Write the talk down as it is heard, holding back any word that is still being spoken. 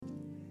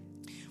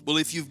Well,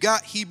 if you've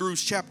got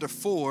Hebrews chapter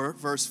 4,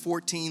 verse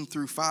 14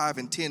 through 5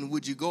 and 10,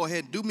 would you go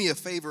ahead and do me a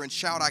favor and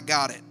shout, I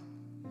got it?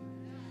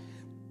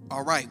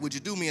 All right, would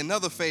you do me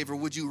another favor?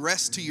 Would you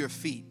rest to your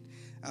feet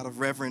out of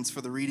reverence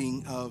for the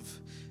reading of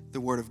the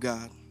Word of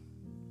God?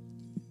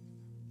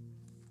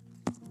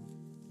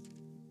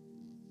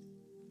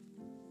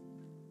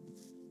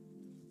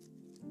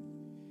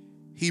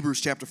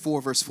 Hebrews chapter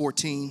 4, verse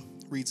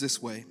 14 reads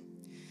this way.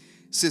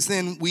 Since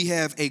then we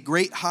have a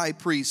great high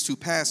priest who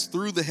passed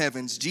through the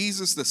heavens,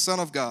 Jesus, the Son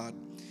of God.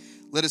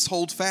 Let us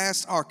hold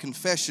fast our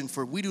confession,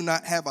 for we do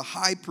not have a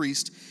high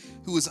priest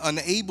who is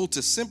unable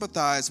to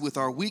sympathize with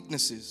our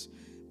weaknesses,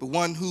 but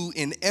one who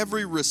in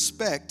every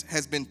respect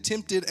has been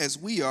tempted as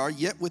we are,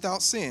 yet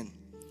without sin.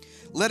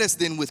 Let us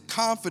then with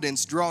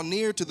confidence draw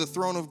near to the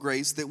throne of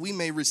grace, that we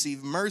may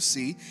receive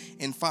mercy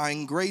and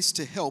find grace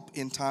to help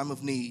in time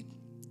of need.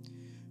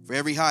 For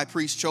every high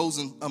priest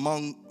chosen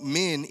among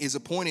men is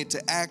appointed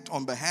to act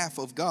on behalf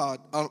of God,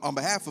 on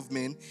behalf of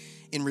men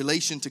in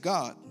relation to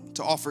God,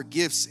 to offer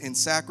gifts and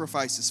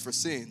sacrifices for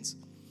sins.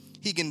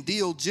 He can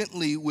deal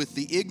gently with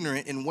the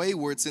ignorant and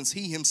wayward, since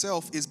he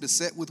himself is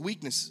beset with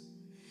weakness.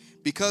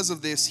 Because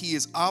of this, he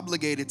is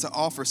obligated to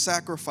offer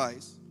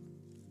sacrifice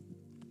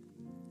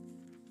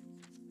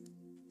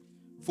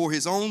for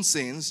his own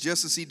sins,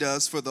 just as he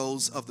does for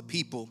those of the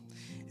people.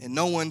 And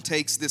no one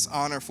takes this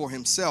honor for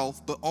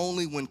himself, but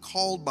only when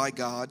called by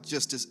God,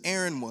 just as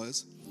Aaron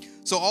was.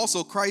 So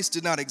also Christ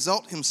did not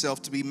exalt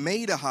himself to be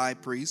made a high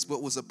priest,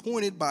 but was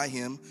appointed by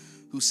him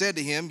who said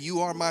to him, You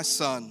are my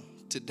son,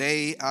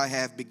 today I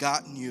have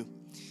begotten you.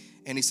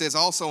 And he says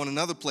also in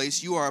another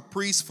place, You are a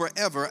priest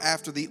forever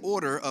after the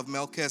order of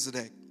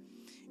Melchizedek.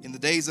 In the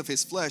days of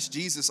his flesh,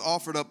 Jesus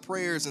offered up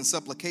prayers and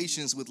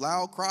supplications with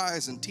loud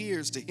cries and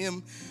tears to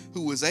him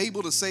who was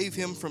able to save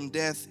him from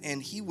death,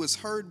 and he was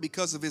heard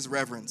because of his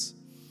reverence.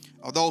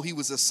 Although he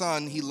was a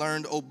son, he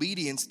learned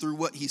obedience through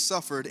what he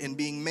suffered, and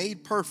being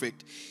made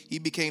perfect, he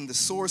became the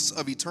source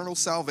of eternal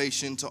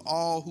salvation to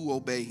all who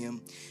obey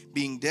him,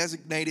 being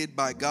designated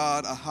by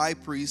God a high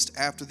priest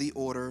after the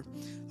order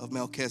of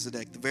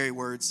Melchizedek. The very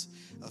words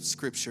of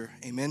Scripture.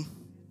 Amen.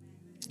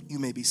 You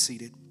may be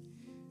seated.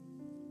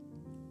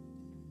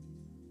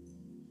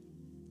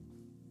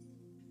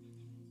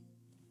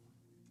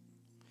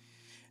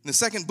 In the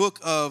second book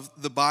of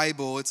the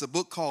Bible, it's a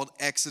book called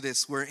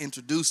Exodus. We're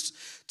introduced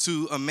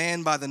to a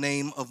man by the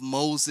name of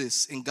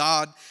Moses. And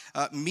God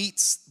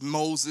meets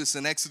Moses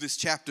in Exodus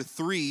chapter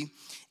 3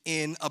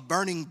 in a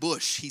burning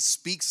bush. He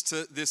speaks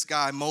to this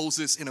guy,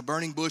 Moses, in a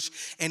burning bush.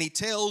 And he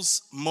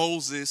tells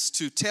Moses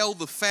to tell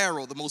the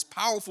Pharaoh, the most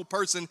powerful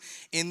person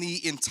in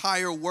the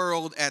entire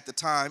world at the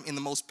time, in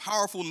the most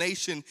powerful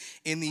nation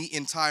in the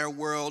entire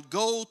world,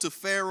 go to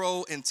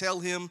Pharaoh and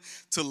tell him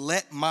to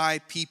let my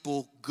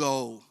people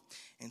go.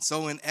 And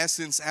so in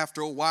essence, after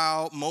a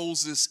while,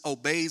 Moses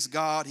obeys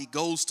God. He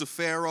goes to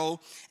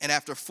Pharaoh. And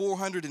after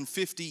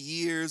 450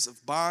 years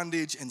of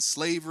bondage and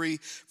slavery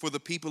for the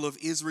people of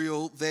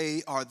Israel,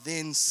 they are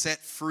then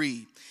set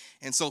free.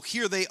 And so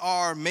here they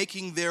are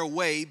making their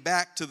way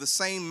back to the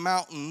same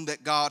mountain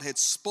that God had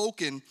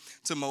spoken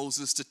to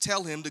Moses to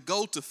tell him to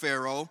go to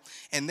Pharaoh.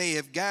 And they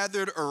have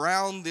gathered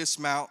around this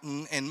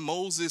mountain, and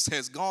Moses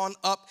has gone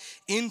up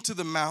into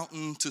the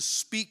mountain to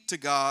speak to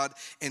God.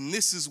 And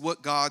this is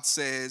what God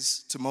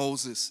says to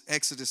Moses.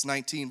 Exodus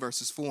 19,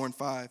 verses 4 and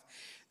 5.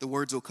 The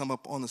words will come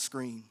up on the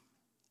screen.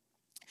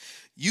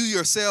 You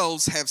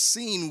yourselves have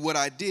seen what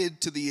I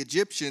did to the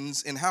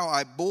Egyptians, and how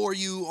I bore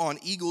you on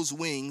eagle's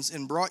wings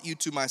and brought you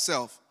to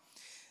myself.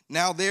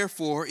 Now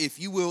therefore, if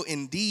you will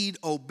indeed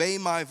obey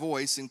my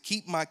voice and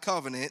keep my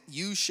covenant,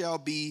 you shall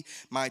be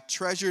my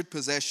treasured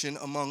possession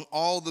among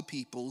all the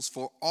peoples,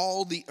 for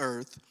all the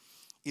earth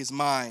is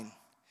mine.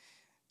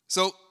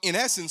 So in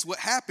essence, what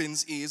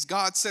happens is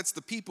God sets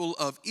the people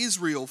of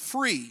Israel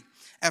free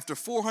after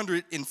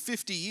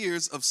 450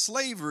 years of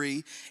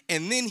slavery,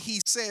 and then he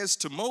says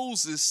to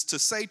Moses to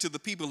say to the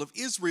people of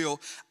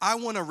Israel, I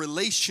want a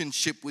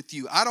relationship with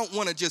you. I don't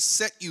want to just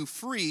set you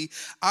free.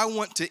 I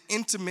want to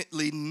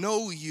intimately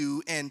know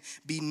you and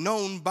be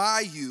known by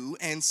you.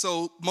 And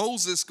so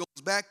Moses goes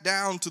back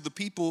down to the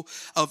people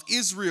of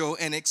Israel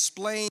and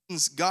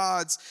explains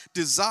God's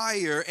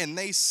desire, and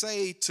they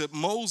say to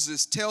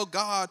Moses, tell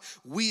God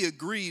we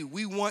agree.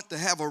 We want to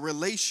have a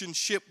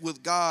relationship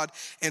with God.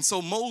 And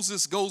so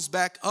Moses goes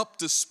back up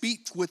to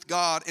speak with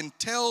God and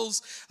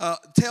tells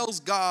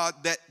God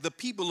that the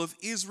people of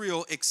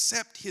Israel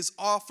accept his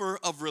offer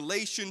of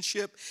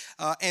relationship.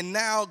 And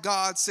now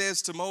God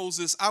says to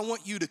Moses, I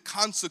want you to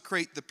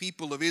consecrate the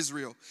people of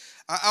Israel.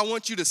 I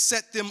want you to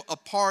set them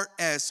apart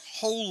as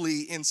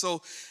holy. And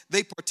so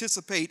they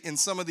participate in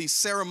some of these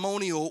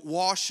ceremonial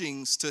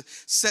washings to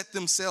set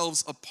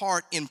themselves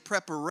apart in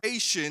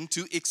preparation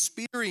to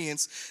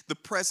experience the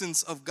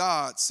presence of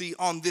God. See,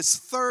 on this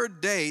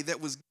third day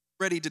that was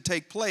ready to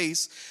take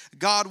place,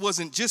 God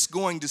wasn't just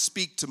going to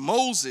speak to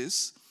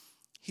Moses,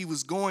 he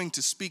was going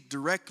to speak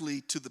directly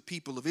to the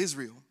people of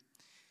Israel.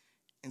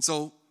 And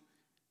so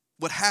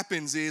what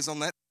happens is on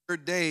that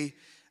third day,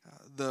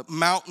 the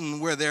mountain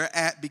where they're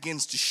at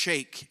begins to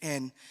shake,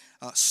 and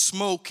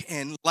smoke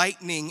and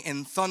lightning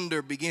and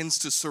thunder begins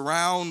to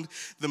surround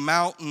the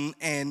mountain,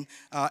 and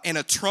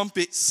a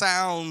trumpet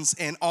sounds,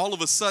 and all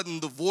of a sudden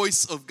the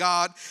voice of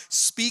God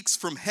speaks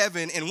from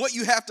heaven. And what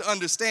you have to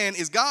understand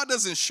is God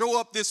doesn't show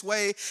up this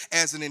way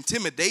as an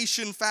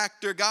intimidation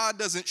factor. God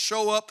doesn't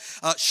show up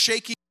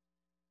shaking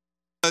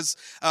because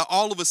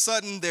all of a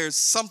sudden there's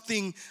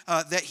something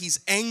that he's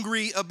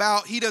angry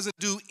about. He doesn't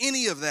do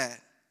any of that.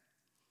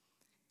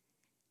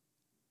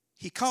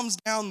 He comes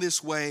down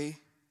this way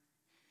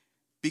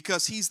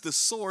because he's the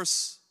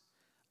source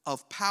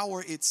of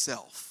power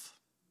itself.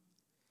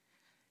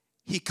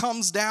 He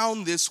comes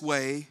down this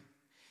way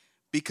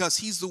because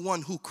he's the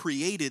one who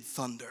created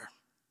thunder.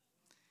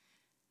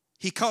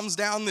 He comes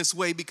down this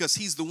way because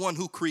he's the one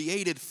who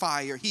created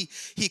fire. He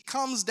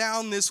comes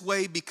down this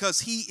way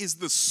because he is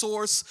the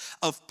source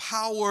of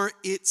power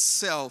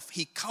itself.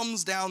 He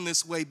comes down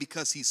this way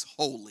because he's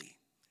holy.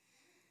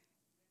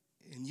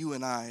 And you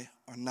and I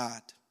are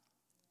not.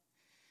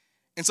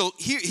 And so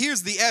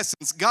here's the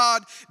essence.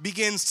 God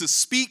begins to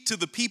speak to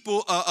the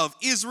people of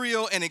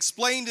Israel and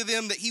explain to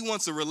them that he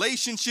wants a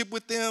relationship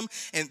with them,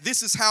 and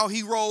this is how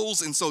he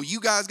rolls. And so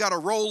you guys got to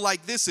roll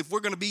like this if we're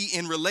going to be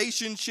in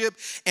relationship.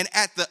 And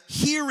at the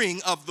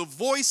hearing of the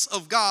voice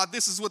of God,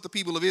 this is what the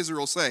people of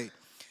Israel say.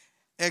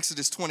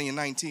 Exodus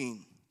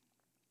 20:19.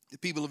 The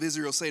people of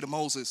Israel say to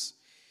Moses,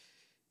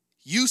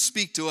 "You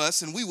speak to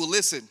us and we will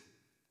listen,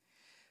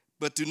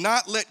 but do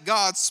not let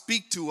God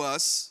speak to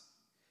us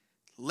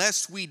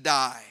lest we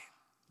die."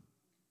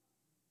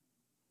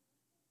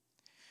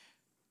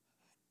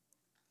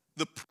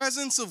 The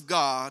presence of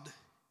God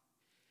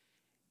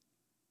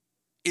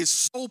is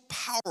so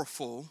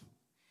powerful,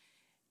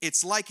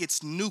 it's like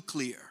it's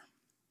nuclear.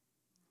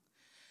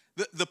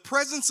 The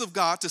presence of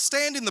God, to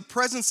stand in the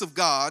presence of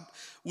God,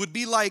 would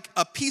be like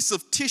a piece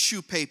of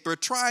tissue paper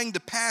trying to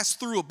pass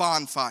through a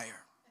bonfire.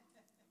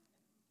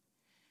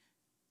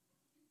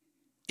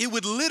 It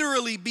would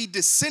literally be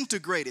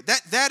disintegrated.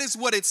 That is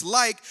what it's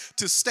like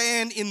to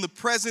stand in the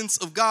presence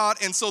of God.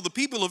 And so the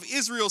people of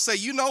Israel say,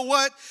 you know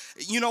what?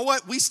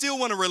 We still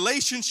want a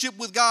relationship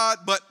with God,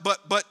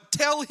 but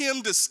tell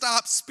him to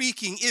stop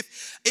speaking.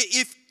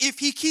 If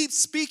he keeps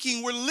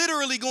speaking, we're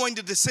literally going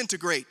to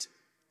disintegrate.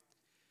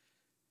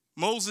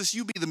 Moses,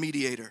 you be the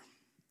mediator.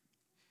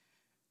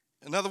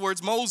 In other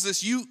words,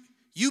 Moses, you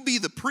be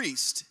the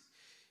priest.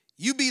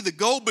 You be the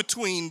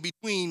go-between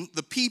between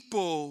the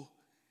people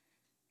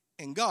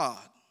and God.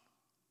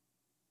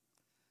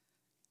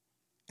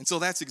 And so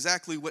that's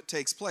exactly what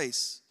takes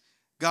place.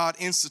 God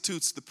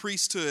institutes the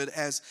priesthood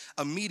as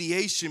a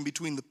mediation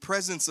between the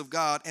presence of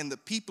God and the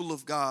people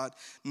of God,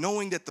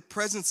 knowing that the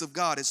presence of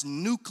God is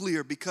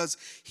nuclear because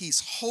he's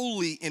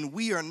holy and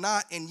we are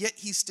not, and yet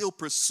he still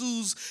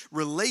pursues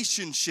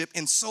relationship.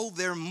 And so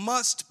there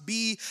must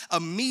be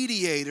a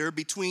mediator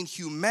between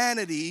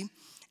humanity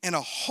and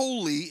a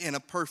holy and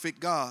a perfect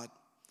God.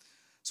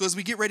 So as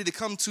we get ready to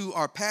come to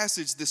our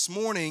passage this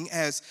morning,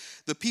 as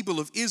the people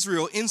of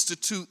Israel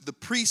institute the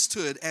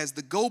priesthood as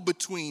the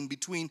go-between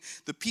between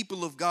the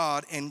people of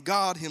God and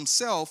God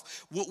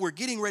himself, what we're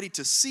getting ready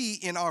to see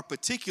in our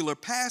particular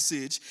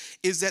passage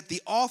is that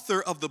the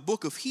author of the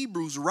book of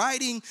Hebrews,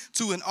 writing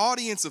to an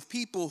audience of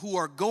people who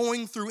are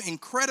going through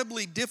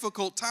incredibly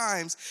difficult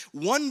times,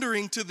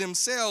 wondering to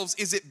themselves,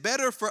 is it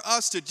better for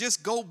us to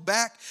just go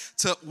back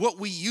to what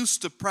we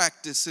used to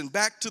practice and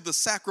back to the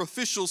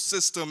sacrificial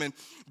system and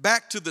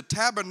back to the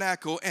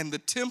tabernacle and the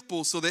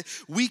temple so that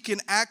we can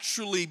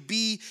actually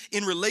be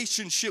in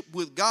relationship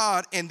with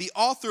God? And the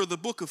author of the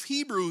book of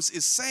Hebrews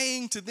is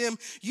saying to them,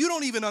 you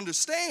don't even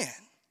understand.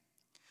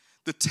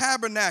 The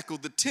tabernacle,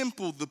 the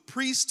temple, the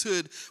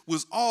priesthood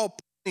was all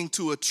pointing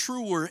to a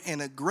truer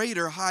and a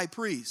greater high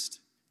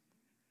priest.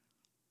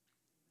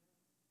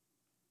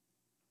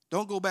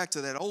 Don't go back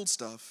to that old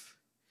stuff.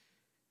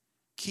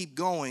 Keep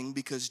going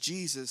because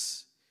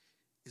Jesus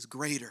is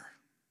greater.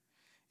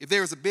 If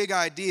there was a big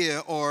idea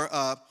or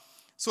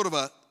sort of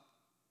a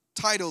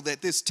title that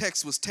this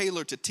text was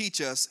tailored to teach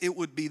us, it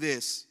would be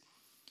this: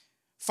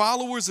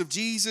 followers of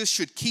Jesus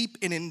should keep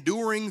an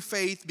enduring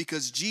faith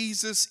because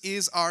Jesus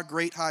is our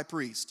great high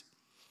priest.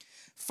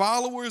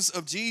 Followers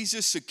of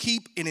Jesus should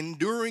keep an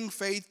enduring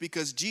faith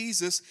because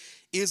Jesus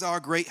is our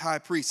great high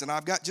priest. And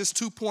I've got just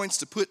 2 points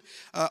to put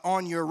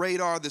on your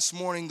radar this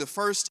morning. The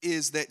first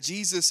is that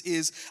Jesus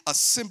is a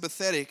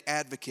sympathetic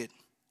advocate.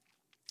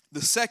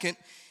 The second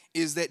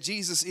is that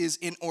Jesus is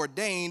an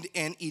ordained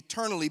and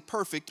eternally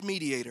perfect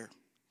mediator.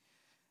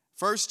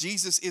 First,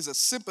 Jesus is a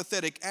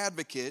sympathetic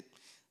advocate.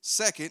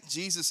 Second,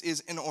 Jesus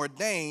is an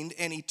ordained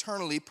and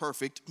eternally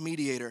perfect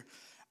mediator.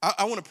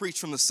 I want to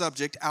preach from the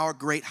subject, our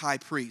great high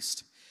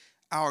priest.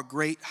 Our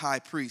great high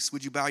priest.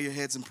 Would you bow your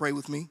heads and pray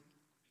with me?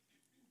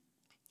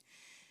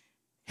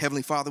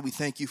 Heavenly Father, we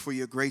thank you for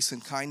your grace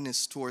and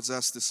kindness towards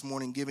us this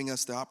morning, giving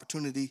us the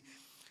opportunity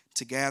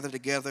to gather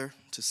together,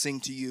 to sing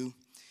to you.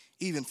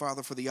 Even,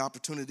 Father, for the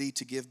opportunity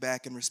to give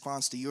back in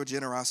response to your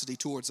generosity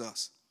towards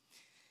us.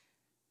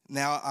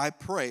 Now, I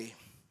pray,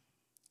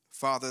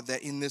 Father,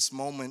 that in this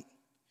moment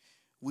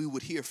we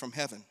would hear from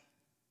heaven.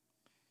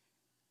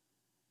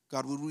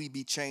 God, would we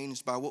be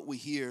changed by what we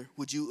hear?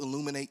 Would you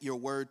illuminate your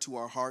word to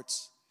our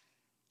hearts?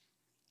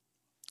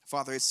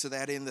 Father, it's to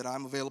that end that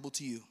I'm available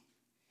to you.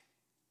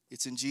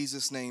 It's in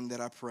Jesus' name that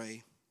I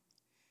pray.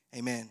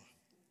 Amen.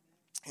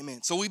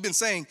 Amen. So we've been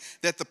saying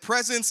that the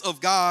presence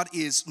of God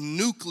is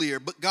nuclear,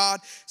 but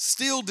God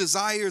still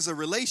desires a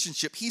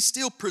relationship. He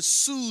still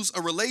pursues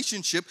a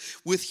relationship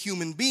with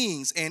human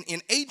beings. And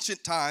in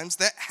ancient times,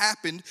 that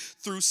happened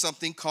through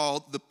something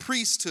called the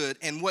priesthood.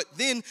 And what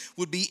then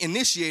would be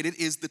initiated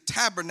is the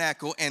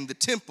tabernacle and the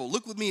temple.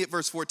 Look with me at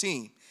verse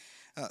 14.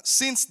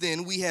 Since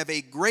then, we have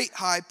a great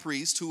high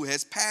priest who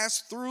has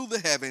passed through the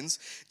heavens,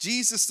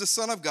 Jesus, the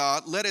Son of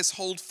God. Let us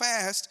hold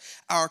fast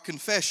our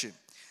confession.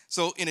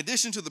 So in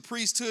addition to the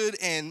priesthood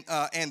and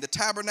the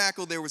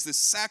tabernacle, there was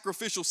this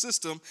sacrificial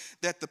system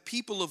that the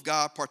people of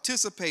God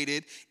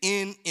participated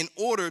in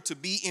order to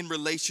be in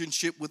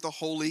relationship with a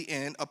holy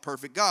and a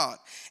perfect God.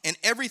 And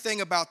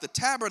everything about the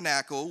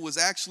tabernacle was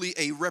actually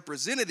a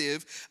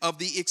representative of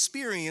the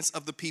experience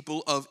of the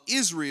people of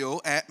Israel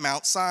at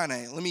Mount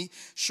Sinai. Let me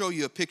show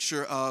you a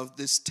picture of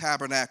this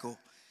tabernacle.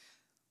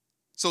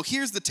 So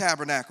here's the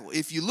tabernacle.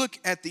 If you look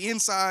at the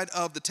inside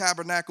of the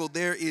tabernacle,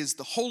 there is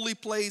the holy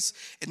place,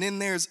 and then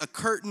there's a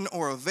curtain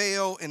or a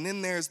veil, and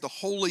then there's the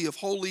Holy of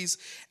Holies,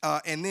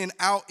 and then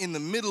out in the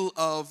middle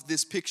of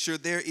this picture,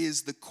 there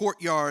is the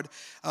courtyard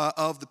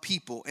of the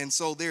people. And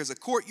so there's a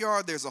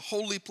courtyard, there's a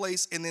holy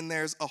place, and then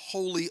there's a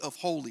Holy of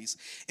Holies.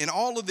 And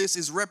all of this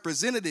is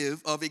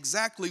representative of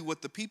exactly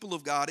what the people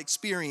of God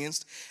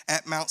experienced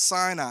at Mount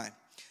Sinai.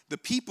 The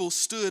people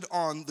stood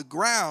on the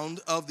ground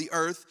of the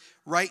earth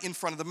right in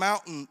front of the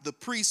mountain. The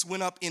priests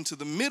went up into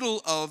the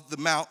middle of the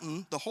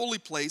mountain, the holy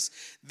place.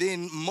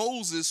 Then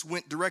Moses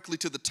went directly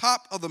to the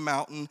top of the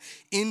mountain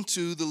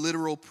into the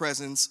literal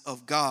presence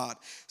of God.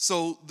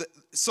 So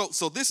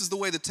this is the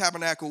way the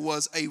tabernacle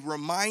was, a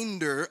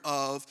reminder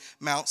of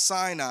Mount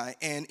Sinai,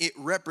 and it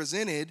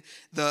represented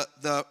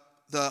the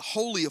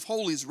Holy of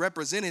Holies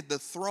represented the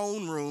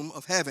throne room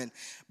of heaven.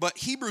 But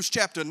Hebrews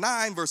chapter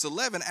 9, verse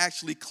 11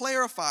 actually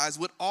clarifies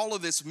what all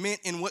of this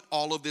meant and what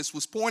all of this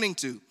was pointing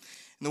to.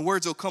 And the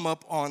words will come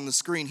up on the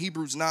screen.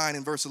 Hebrews 9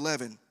 and verse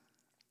 11.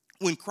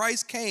 When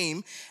Christ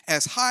came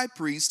as high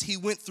priest, he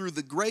went through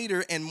the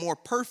greater and more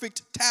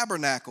perfect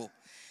tabernacle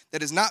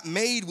that is not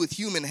made with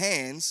human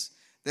hands,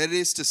 that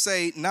is to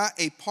say, not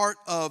a part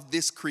of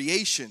this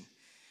creation.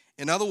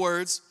 In other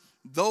words,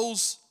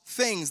 those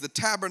things, the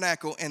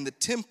tabernacle and the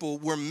temple,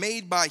 were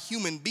made by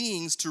human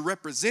beings to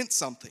represent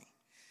something.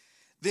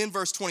 Then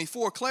verse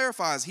 24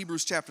 clarifies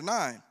Hebrews chapter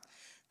 9.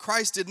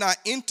 Christ did not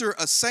enter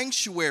a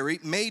sanctuary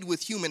made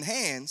with human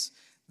hands.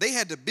 They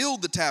had to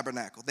build the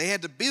tabernacle. They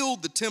had to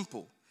build the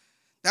temple.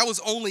 That was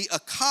only a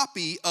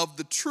copy of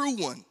the true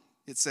one,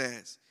 it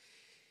says.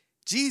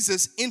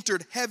 Jesus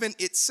entered heaven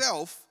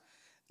itself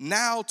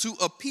now to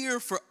appear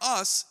for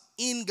us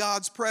in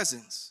God's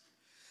presence.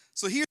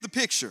 So here's the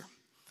picture.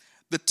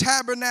 The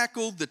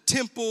tabernacle, the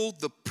temple,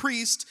 the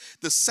priest,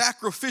 the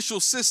sacrificial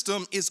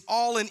system is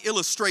all an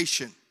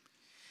illustration.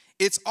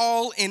 It's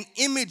all an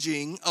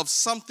imaging of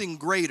something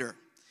greater.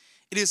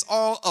 It is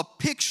all a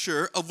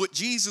picture of what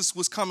Jesus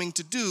was coming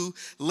to do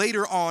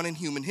later on in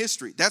human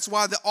history. That's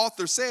why the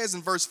author says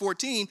in verse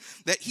 14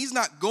 that he's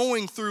not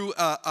going through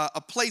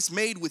a place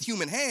made with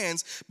human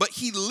hands, but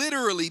he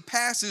literally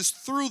passes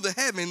through the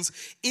heavens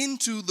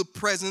into the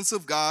presence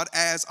of God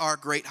as our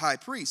great high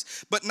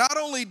priest. But not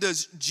only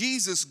does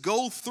Jesus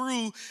go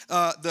through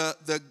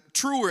the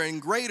truer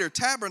and greater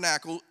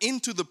tabernacle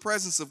into the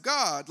presence of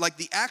God, like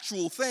the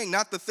actual thing,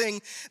 not the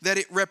thing that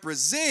it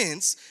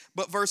represents,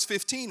 but verse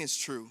 15 is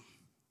true.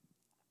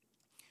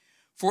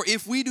 For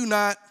we do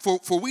not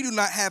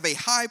have a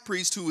high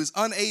priest who is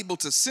unable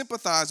to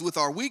sympathize with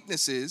our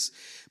weaknesses,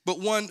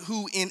 but one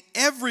who in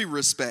every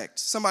respect,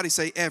 somebody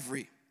say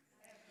every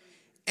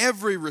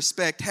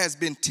respect has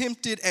been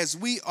tempted as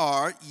we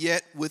are,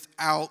 yet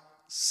without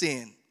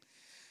sin.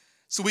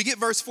 So we get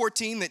verse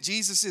 14 that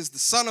Jesus is the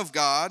Son of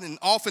God, and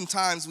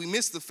oftentimes we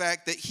miss the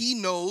fact that he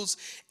knows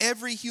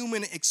every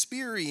human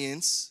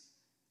experience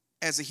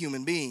as a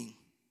human being.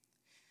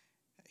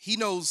 He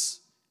knows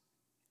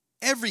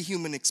every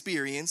human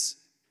experience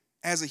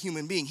as a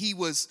human being. He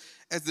was,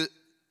 as the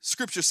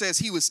scripture says,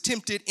 he was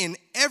tempted in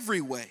every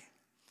way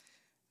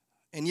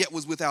and yet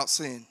was without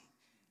sin.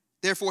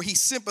 Therefore, he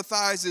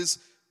sympathizes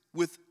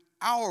with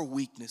our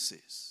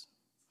weaknesses.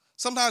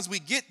 Sometimes we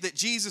get that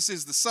Jesus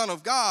is the Son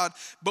of God,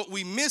 but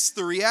we miss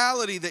the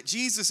reality that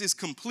Jesus is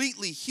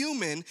completely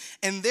human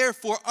and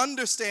therefore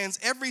understands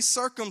every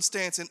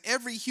circumstance and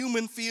every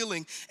human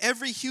feeling,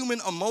 every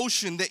human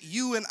emotion that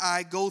you and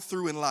I go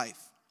through in life.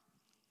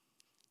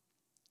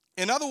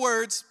 In other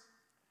words,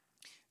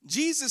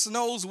 Jesus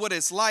knows what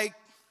it's like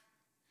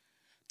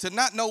to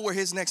not know where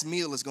his next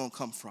meal is going to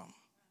come from.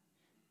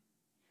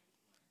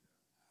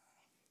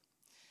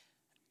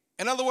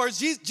 In other words,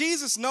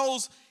 Jesus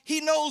knows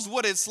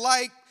what it's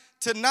like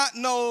to not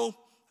know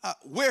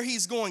where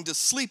he's going to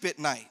sleep at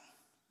night.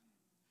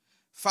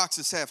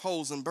 Foxes have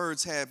holes and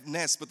birds have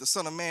nests, but the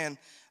Son of Man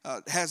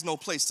has no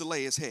place to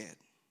lay his head.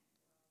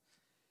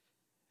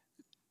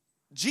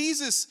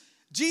 Jesus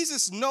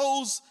Jesus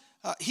knows,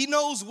 he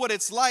knows what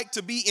it's like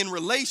to be in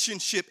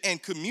relationship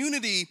and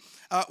community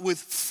with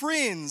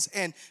friends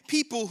and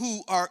people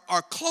who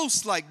are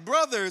close like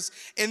brothers,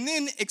 and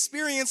then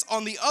experience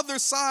on the other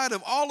side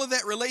of all of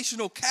that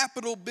relational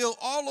capital built,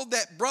 all of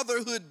that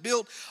brotherhood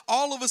built,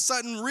 all of a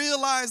sudden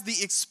realize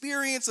the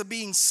experience of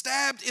being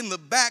stabbed in the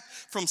back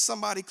from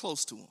somebody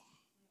close to him.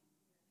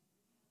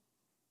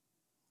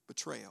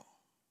 Betrayal.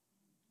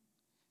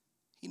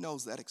 He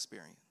knows that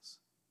experience.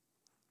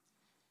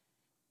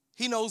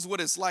 He knows what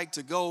it's like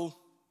to go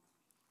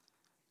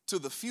to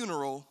the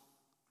funeral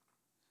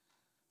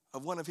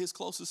of one of his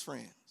closest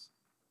friends.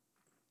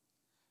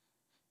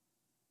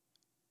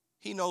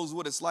 He knows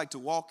what it's like to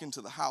walk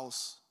into the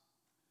house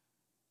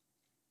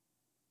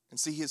and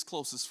see his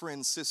closest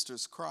friend's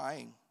sisters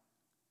crying,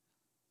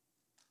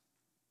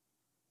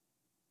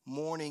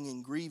 mourning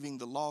and grieving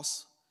the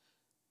loss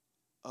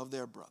of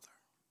their brother.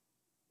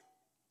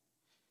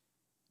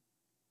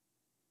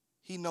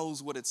 He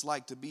knows what it's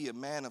like to be a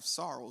man of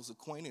sorrows,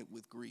 acquainted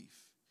with grief.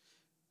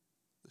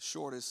 The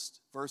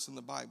shortest verse in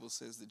the Bible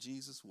says that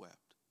Jesus wept.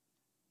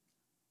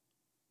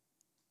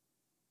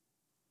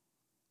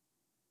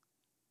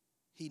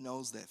 He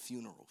knows that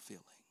funeral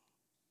feeling.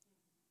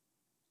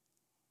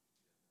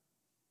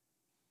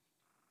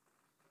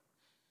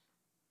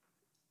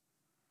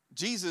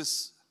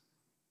 Jesus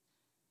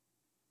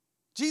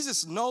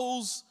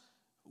knows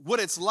what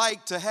it's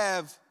like to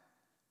have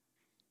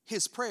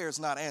his prayers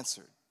not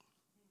answered.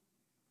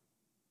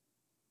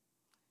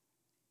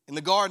 In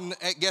the Garden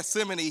at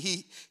Gethsemane,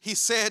 he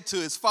said to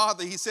his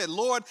Father, he said,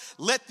 Lord,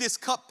 let this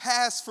cup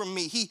pass from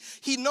me.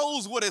 He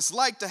knows what it's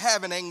like to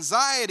have an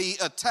anxiety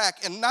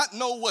attack and not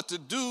know what to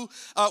do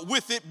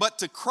with it, but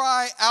to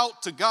cry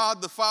out to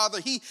God the Father.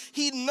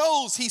 He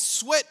knows he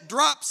sweat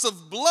drops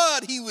of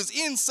blood. He was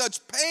in such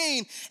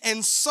pain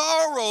and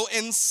sorrow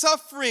and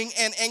suffering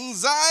and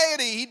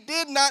anxiety. He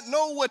did not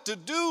know what to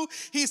do.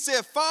 He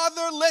said,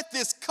 Father, let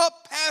this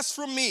cup pass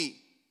from me,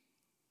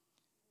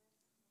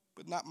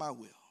 but not my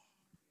will.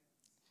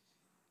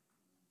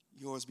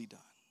 Yours be done.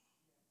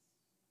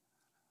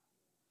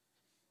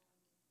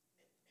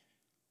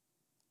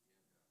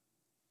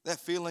 That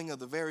feeling of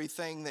the very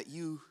thing that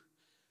you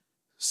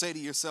say to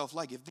yourself,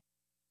 like,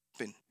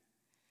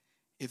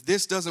 if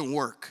this doesn't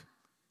work,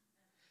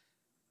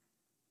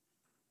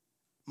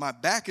 my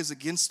back is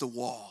against the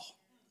wall.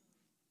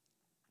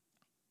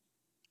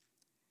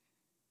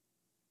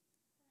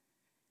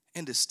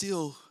 And to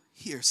still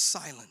hear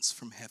silence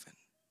from heaven.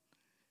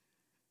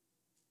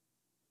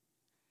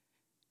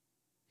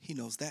 He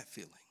knows that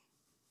feeling.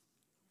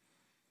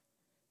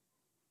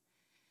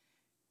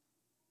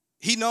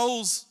 He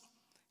knows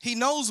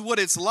what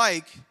it's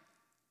like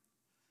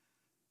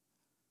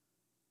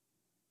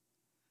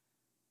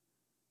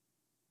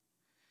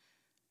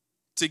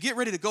to get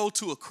ready to go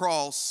to a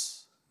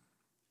cross,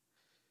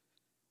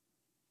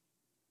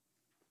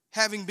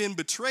 having been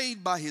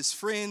betrayed by his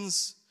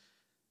friends,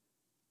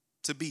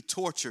 to be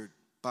tortured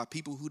by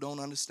people who don't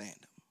understand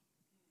him.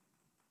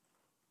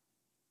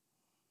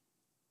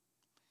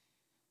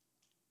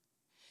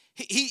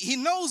 He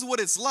knows what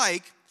it's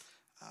like,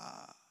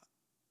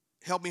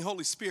 help me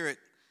Holy Spirit,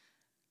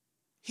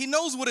 he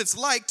knows what it's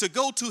like to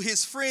go to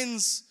his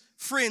friends'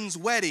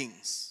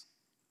 weddings,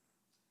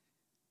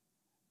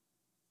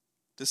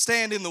 to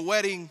stand in the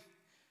wedding,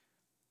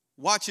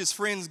 watch his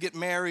friends get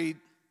married,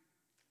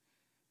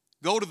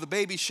 go to the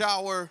baby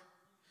shower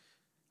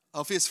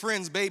of his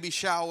friend's baby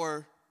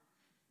shower,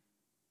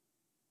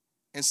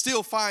 and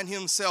still find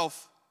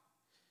himself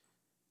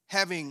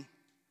having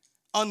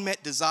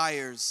unmet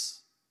desires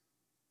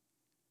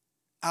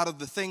out of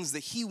the things that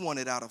he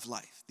wanted out of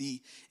life,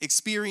 the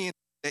experience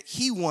that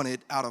he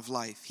wanted out of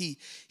life. He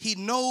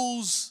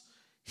knows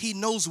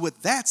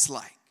what that's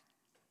like.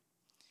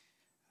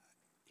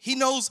 He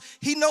knows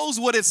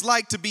what it's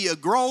like to be a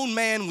grown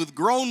man with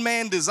grown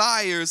man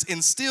desires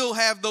and still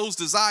have those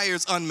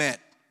desires unmet.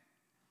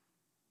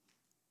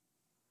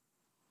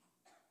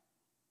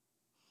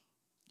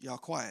 Y'all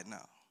quiet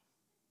now.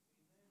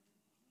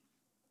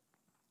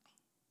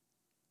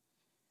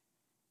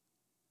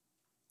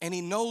 And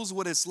he knows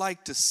what it's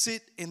like to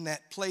sit in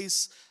that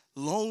place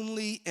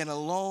lonely and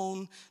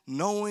alone,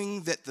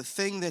 knowing that the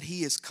thing that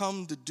he has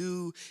come to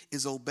do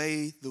is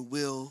obey the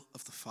will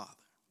of the Father.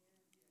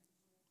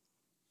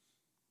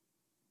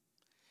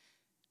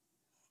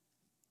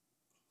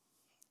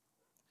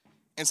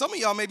 And some of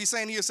y'all may be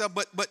saying to yourself,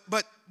 but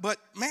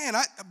man,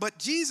 but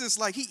Jesus,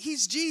 like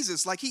he's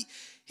Jesus, like he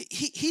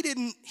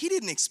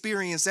didn't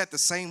experience that the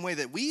same way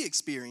that we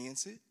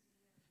experience it.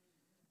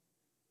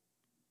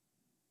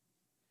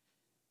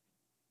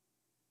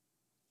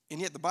 And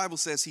yet the Bible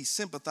says he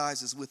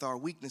sympathizes with our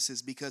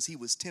weaknesses because he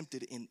was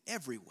tempted in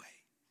every way.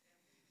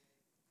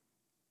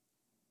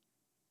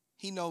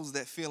 He knows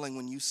that feeling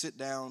when you sit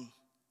down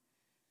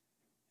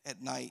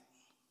at night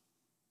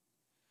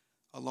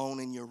alone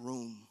in your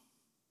room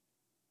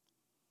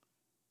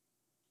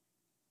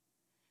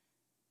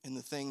and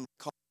the thing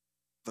called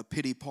a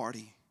pity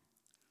party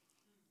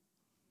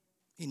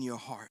in your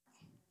heart.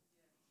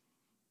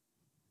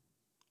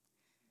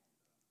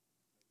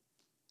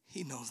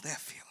 He knows that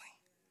feeling.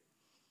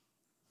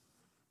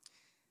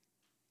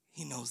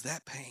 He knows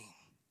that pain.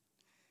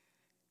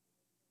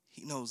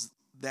 He knows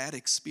that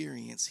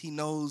experience. He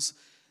knows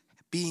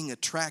being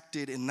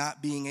attracted and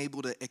not being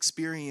able to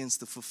experience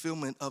the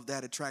fulfillment of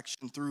that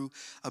attraction through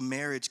a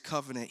marriage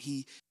covenant.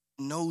 He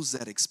knows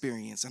that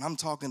experience. And I'm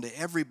talking to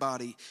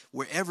everybody,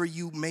 wherever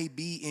you may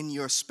be in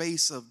your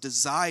space of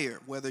desire,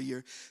 whether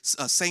you're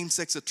a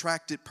same-sex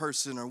attracted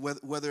person or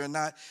whether or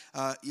not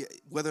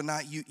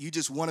you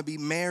just want to be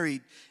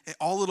married,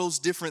 all of those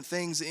different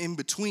things in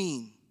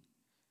between.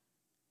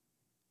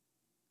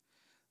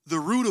 The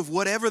root of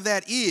whatever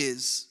that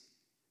is,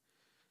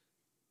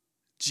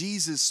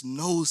 Jesus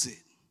knows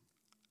it.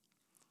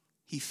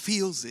 He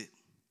feels it.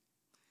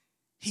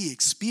 He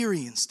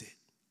experienced it.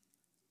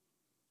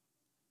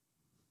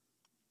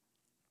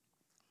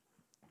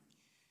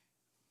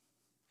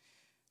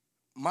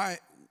 My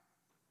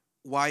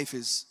wife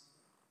is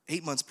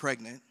 8 months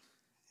pregnant.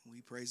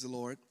 We praise the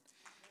Lord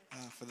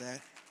for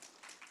that.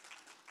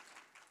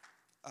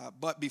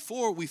 But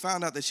before we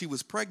found out that she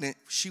was pregnant,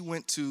 she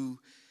went to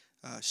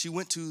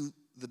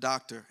the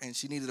doctor, and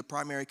she needed a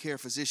primary care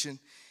physician.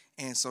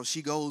 And so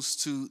she goes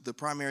to the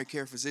primary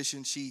care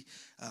physician. She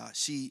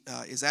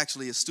is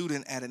actually a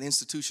student at an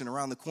institution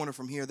around the corner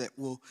from here that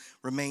will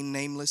remain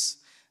nameless.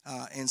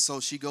 And so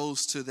she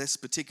goes to this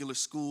particular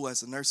school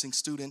as a nursing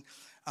student,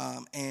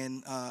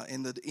 and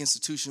the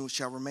institution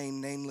shall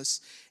remain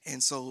nameless.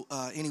 And so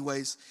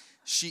anyways,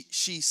 she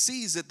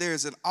sees that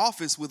there's an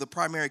office with a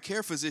primary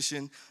care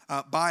physician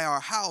by our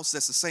house.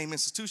 That's the same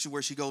institution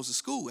where she goes to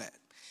school at.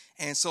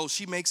 And so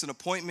she makes an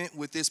appointment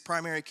with this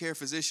primary care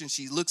physician.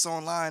 She looks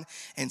online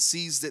and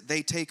sees that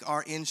they take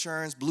our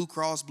insurance, Blue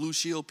Cross, Blue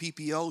Shield,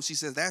 PPO. She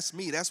says, that's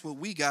me. That's what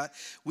we got.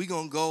 We're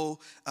going to go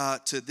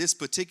to this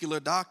particular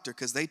doctor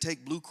because they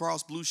take Blue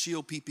Cross, Blue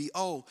Shield,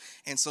 PPO.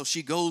 And so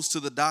she goes to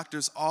the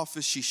doctor's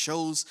office. She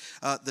shows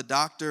the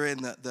doctor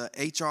and the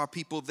HR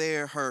people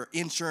there her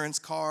insurance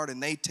card,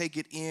 and they take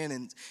it in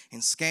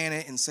and scan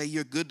it and say,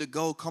 you're good to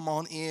go. Come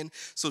on in.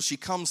 So she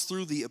comes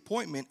through the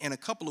appointment, and a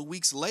couple of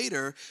weeks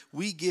later,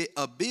 we get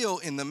a bill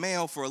in the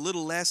mail for a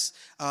little less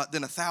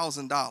than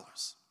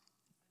 $1,000.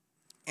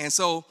 And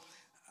so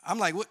I'm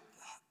like, what?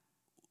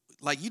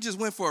 Like, you just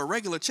went for a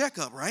regular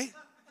checkup, right?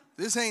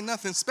 This ain't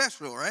nothing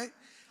special, right?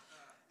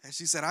 And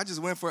she said, I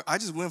just went for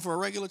a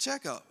regular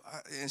checkup.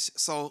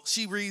 So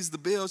she reads the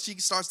bill. She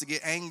starts to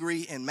get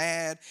angry and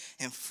mad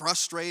and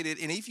frustrated.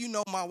 And if you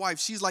know my wife,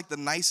 she's like the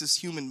nicest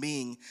human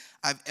being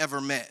I've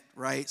ever met,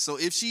 right? So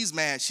if she's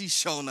mad, she's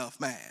sure enough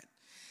mad.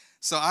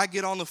 So I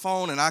get on the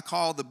phone and I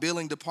call the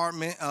billing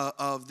department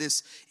of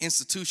this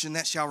institution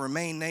that shall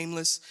remain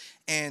nameless.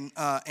 And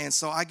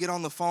so I get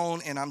on the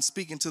phone and I'm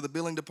speaking to the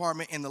billing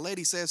department, and the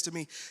lady says to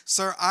me,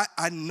 sir,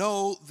 I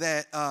know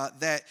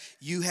that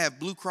you have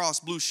Blue Cross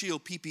Blue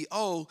Shield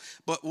PPO,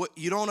 but what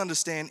you don't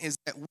understand is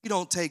that we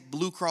don't take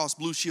Blue Cross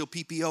Blue Shield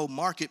PPO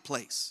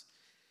Marketplace.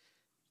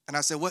 And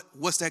I said,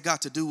 what's that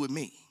got to do with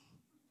me?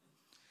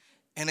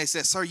 And they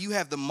said, sir, you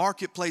have the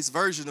Marketplace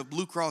version of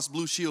Blue Cross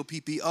Blue Shield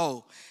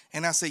PPO.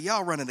 And I said,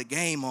 y'all running the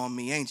game on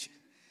me, ain't you?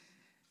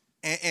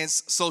 And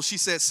so she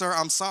said, sir,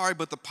 I'm sorry,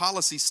 but the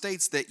policy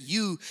states that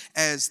you,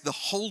 as the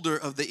holder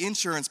of the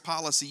insurance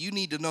policy, you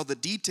need to know the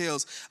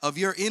details of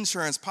your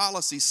insurance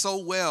policy so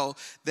well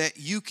that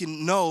you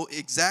can know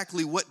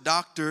exactly what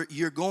doctor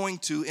you're going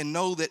to and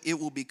know that it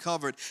will be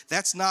covered.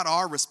 That's not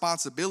our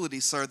responsibility,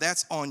 sir.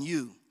 That's on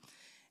you.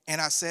 And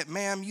I said,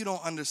 ma'am, you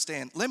don't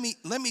understand. Let me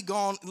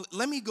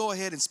go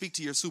ahead and speak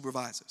to your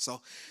supervisor.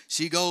 So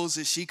she goes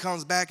and she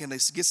comes back and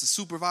gets the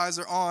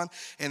supervisor on.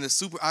 And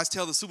I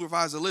tell the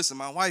supervisor, listen,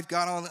 my wife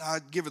got on. I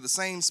give her the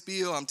same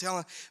spiel. I'm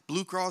telling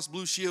Blue Cross,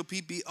 Blue Shield,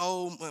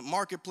 PPO,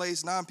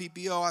 Marketplace,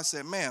 non-PPO. I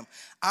said, ma'am,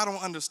 I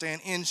don't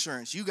understand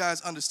insurance. You guys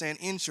understand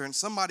insurance.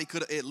 Somebody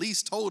could have at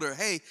least told her,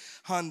 hey,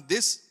 hon,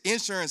 this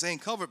insurance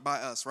ain't covered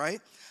by us,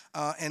 right?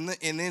 And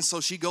then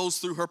so she goes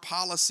through her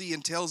policy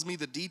and tells me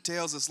the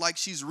details. It's like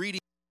she's reading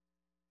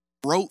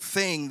a rote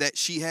thing that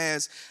she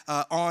has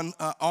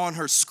on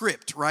her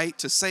script, right,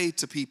 to say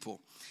to people.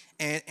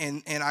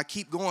 And I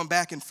keep going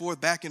back and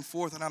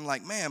forth, and I'm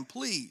like, ma'am,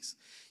 please.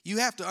 You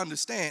have to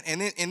understand.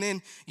 And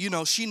then you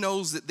know, she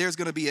knows that there's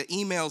going to be an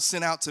email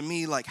sent out to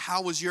me like,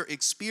 how was your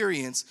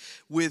experience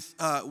with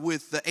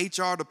the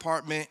HR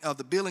department of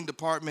the billing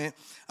department?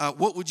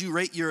 What would you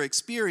rate your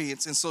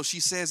experience? And so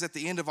she says at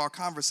the end of our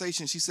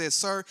conversation, she says,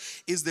 sir,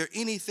 is there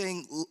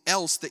anything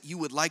else that you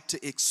would like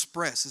to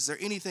express? Is there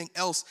anything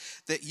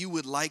else that you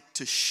would like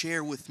to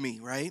share with me,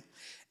 right?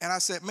 And I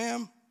said,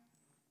 ma'am,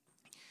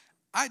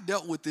 I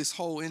dealt with this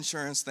whole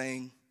insurance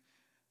thing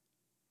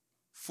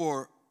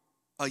for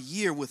a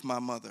year with my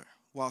mother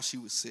while she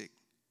was sick.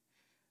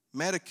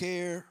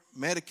 Medicare,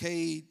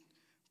 Medicaid,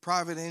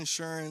 private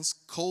insurance,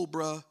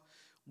 COBRA,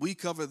 we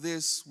cover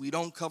this, we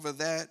don't cover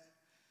that.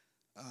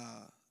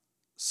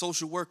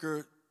 Social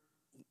worker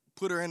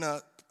put her in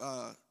a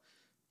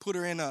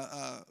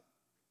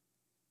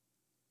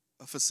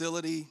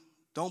facility,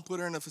 don't put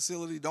her in a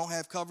facility, don't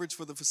have coverage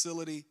for the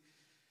facility.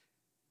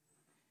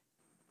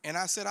 And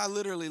I said, I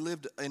literally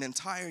lived an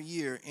entire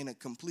year in a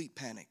complete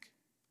panic,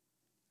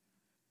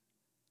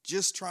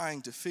 just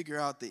trying to figure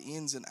out the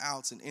ins and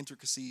outs and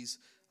intricacies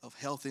of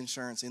health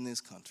insurance in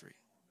this country.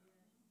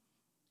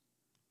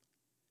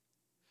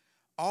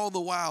 All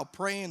the while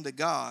praying to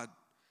God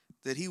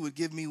that he would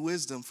give me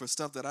wisdom for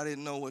stuff that I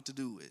didn't know what to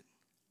do with.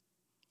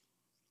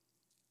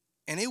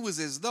 And it was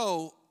as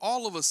though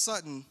all of a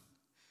sudden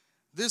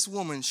this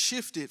woman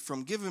shifted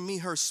from giving me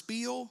her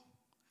spiel,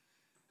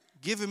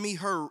 giving me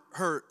her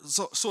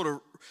sort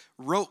of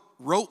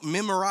rote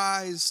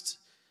memorized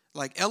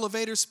like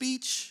elevator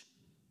speech,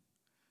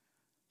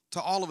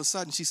 to all of a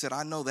sudden she said,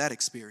 I know that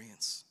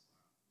experience.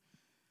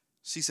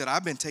 She said,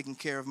 I've been taking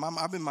care of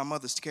I've been my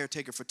mother's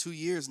caretaker for 2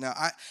 years now.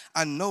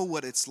 I know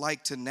what it's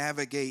like to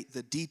navigate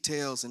the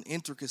details and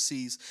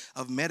intricacies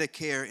of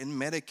Medicare and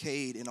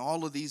Medicaid and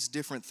all of these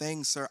different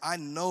things, sir. I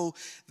know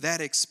that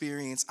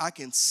experience. I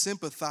can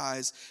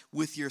sympathize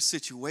with your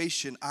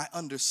situation. I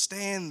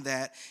understand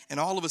that. And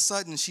all of a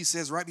sudden, she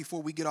says, right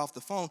before we get off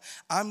the phone,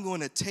 I'm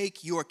going to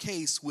take your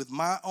case with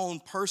my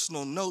own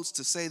personal notes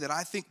to say that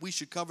I think we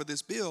should cover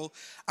this bill.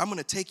 I'm going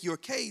to take your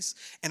case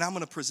and I'm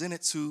going to present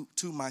it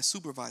to my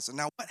supervisor.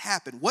 Now, what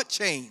happened? What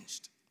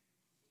changed?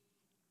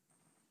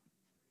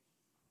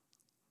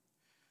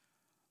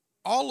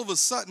 All of a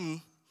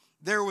sudden,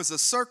 there was a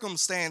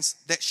circumstance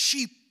that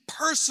she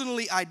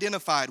personally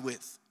identified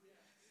with.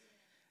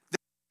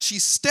 She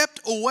stepped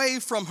away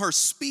from her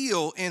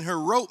spiel in her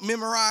rote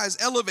memorized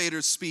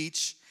elevator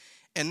speech,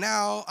 and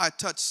now I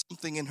touched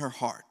something in her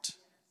heart.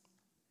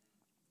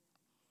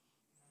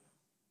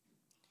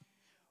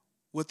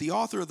 What the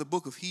author of the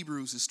book of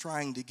Hebrews is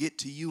trying to get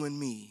to you and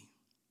me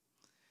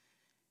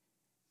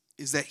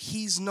is that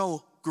he's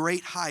no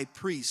great high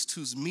priest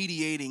who's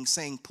mediating,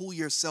 saying, pull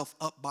yourself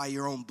up by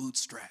your own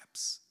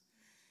bootstraps.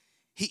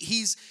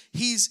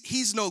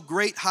 He's no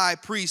great high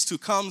priest who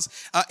comes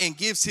and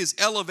gives his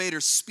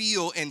elevator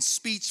spiel and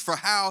speech for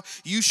how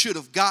you should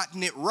have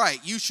gotten it right.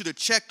 You should have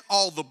checked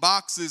all the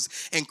boxes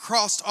and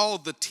crossed all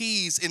the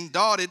T's and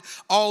dotted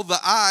all the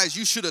I's.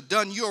 You should have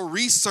done your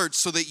research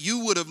so that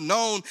you would have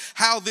known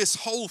how this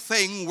whole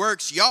thing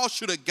works. Y'all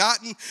should have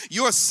gotten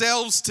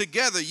yourselves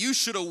together. You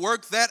should have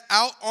worked that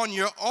out on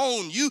your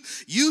own.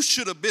 You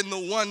should have been the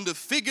one to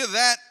figure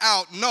that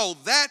out. No,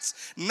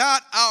 that's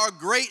not our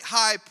great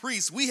high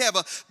priest. We have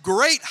a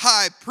great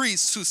high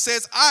priest who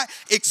says, I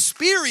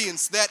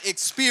experienced that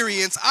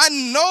experience. I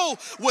know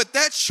what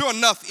that sure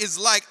enough is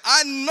like.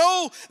 I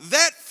know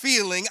that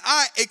feeling.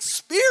 I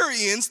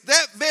experienced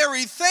that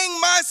very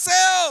thing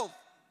myself.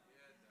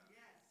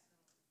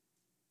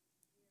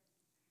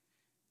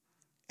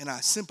 And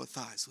I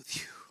sympathize with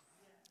you.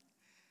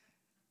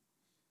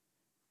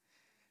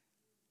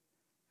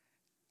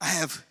 I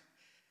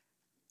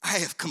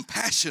have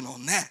compassion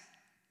on that.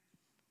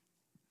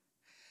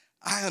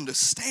 I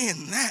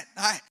understand that.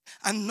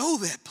 I know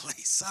that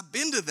place. I've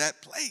been to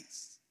that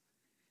place.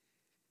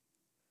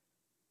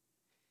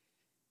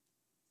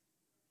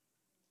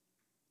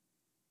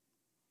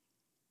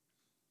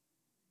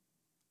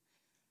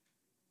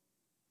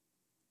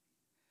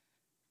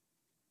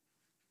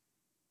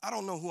 I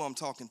don't know who I'm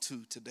talking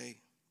to today.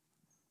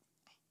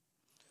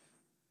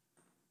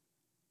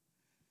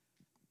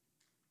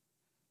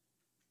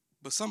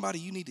 But somebody,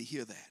 you need to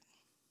hear that.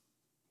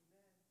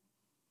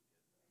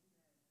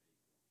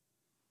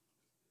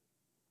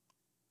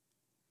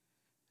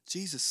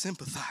 Jesus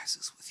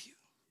sympathizes with you.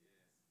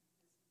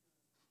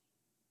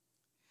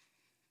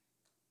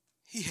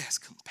 He has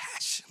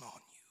compassion on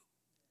you.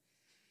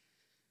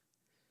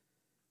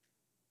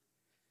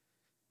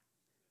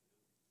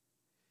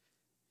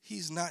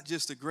 He's not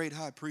just a great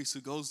high priest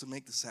who goes to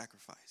make the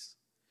sacrifice.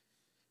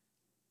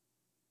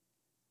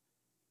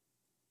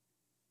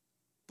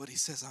 But he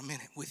says, I'm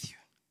in it with you.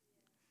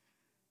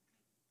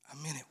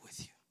 I'm in it with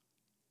you.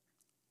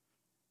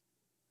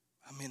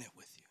 I'm in it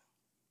with you.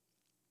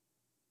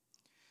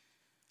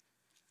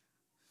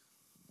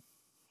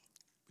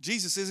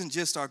 Jesus isn't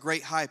just our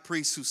great high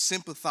priest who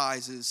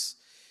sympathizes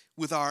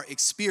with our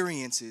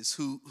experiences,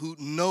 who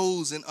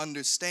knows and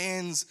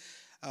understands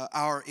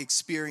our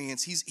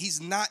experience.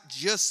 He's not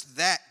just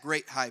that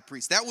great high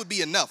priest. That would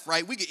be enough,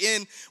 right? We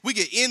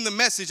could end the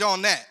message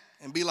on that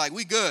and be like,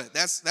 we good.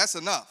 That's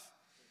enough.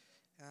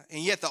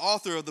 And yet the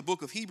author of the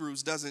book of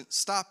Hebrews doesn't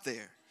stop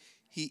there.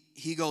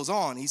 He goes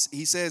on. He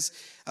says,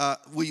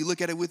 will you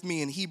look at it with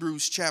me in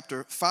Hebrews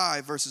chapter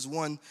 5, verses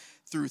 1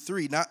 through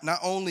 3. Not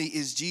only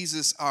is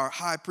Jesus our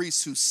high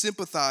priest who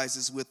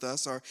sympathizes with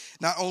us, or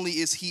not only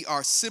is he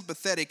our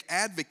sympathetic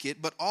advocate,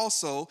 but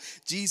also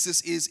Jesus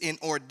is an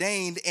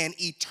ordained and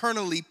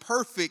eternally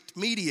perfect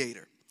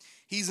mediator.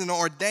 He's an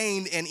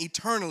ordained and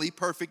eternally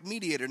perfect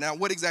mediator. Now,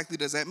 what exactly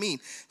does that mean?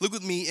 Look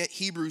with me at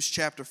Hebrews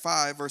chapter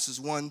 5, verses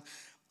 1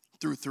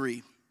 through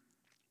 3.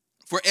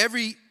 For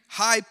every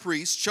high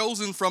priest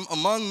chosen from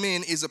among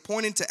men is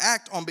appointed to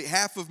act on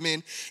behalf of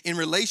men in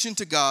relation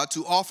to God,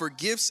 to offer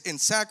gifts and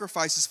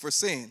sacrifices for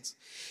sins.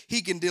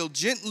 He can deal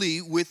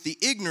gently with the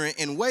ignorant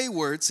and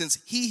wayward, since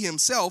he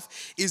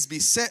himself is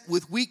beset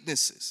with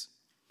weaknesses.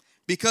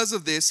 Because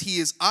of this, he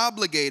is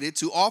obligated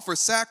to offer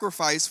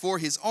sacrifice for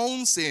his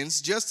own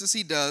sins, just as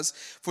he does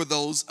for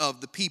those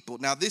of the people.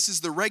 Now, this is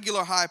the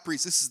regular high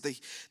priest. This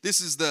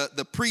is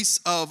the priests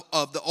of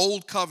the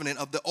Old Covenant,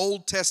 of the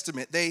Old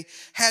Testament. They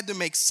had to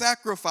make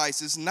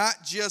sacrifices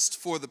not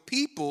just for the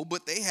people,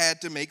 but they had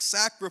to make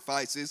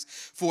sacrifices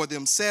for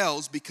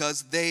themselves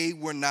because they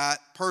were not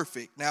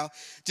perfect. Now,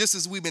 just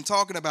as we've been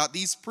talking about,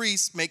 these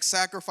priests make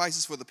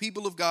sacrifices for the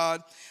people of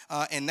God,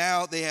 and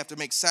now they have to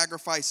make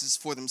sacrifices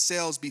for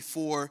themselves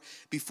before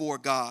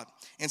God.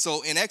 And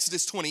so in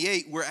Exodus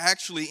 28, we're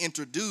actually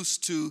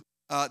introduced to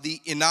the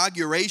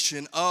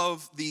inauguration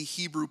of the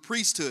Hebrew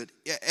priesthood.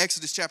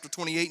 Exodus chapter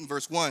 28 and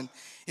verse 1,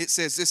 it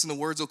says this, and the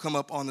words will come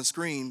up on the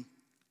screen.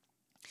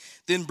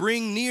 Then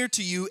bring near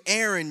to you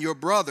Aaron, your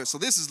brother. So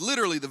this is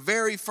literally the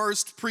very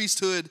first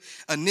priesthood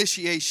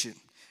initiation.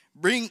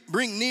 Bring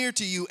near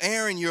to you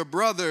Aaron, your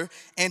brother,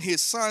 and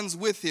his sons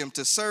with him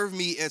to serve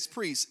me as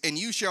priests. And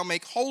you shall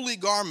make holy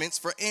garments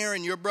for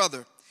Aaron, your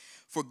brother,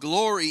 for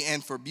glory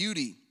and for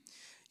beauty.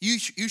 You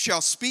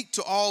shall speak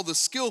to all the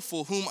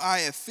skillful whom I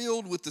have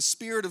filled with the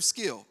spirit of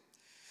skill.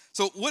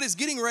 So what is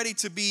getting ready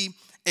to be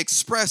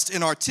expressed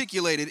and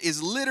articulated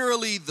is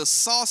literally the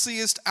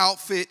sauciest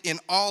outfit in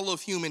all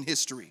of human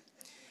history.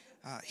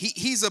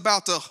 He's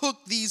about to hook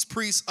these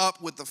priests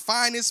up with the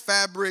finest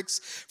fabrics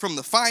from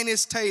the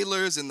finest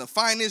tailors and the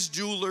finest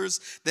jewelers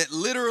that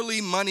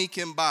literally money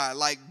can buy.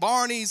 Like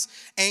Barney's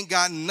ain't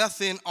got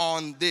nothing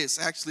on this.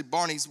 Actually,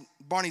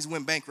 Barney's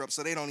went bankrupt,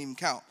 so they don't even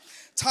count.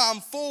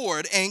 Tom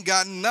Ford ain't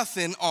got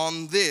nothing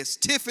on this.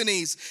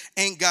 Tiffany's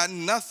ain't got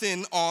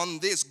nothing on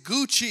this.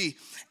 Gucci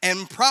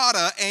and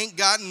Prada ain't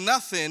got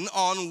nothing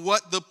on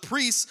what the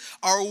priests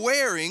are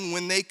wearing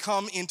when they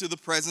come into the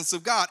presence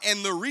of God.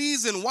 And the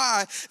reason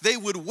why they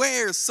would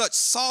wear such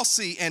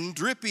saucy and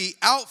drippy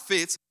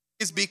outfits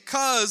is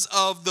because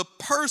of the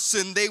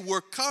person they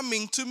were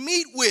coming to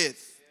meet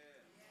with.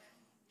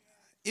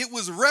 It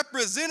was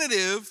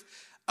representative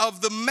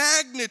of the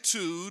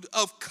magnitude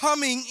of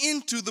coming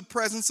into the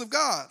presence of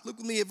God. Look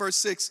with me at verse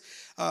 6,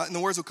 and the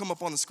words will come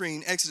up on the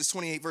screen. Exodus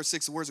 28, verse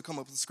 6, the words will come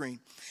up on the screen.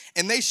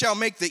 And they shall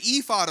make the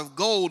ephod of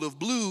gold, of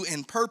blue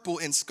and purple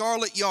and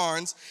scarlet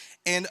yarns,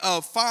 and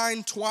of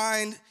fine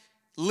twined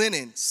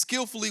linen,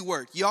 skillfully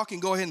worked. Y'all can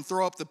go ahead and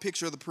throw up the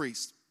picture of the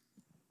priest.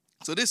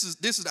 So this is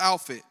the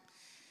outfit.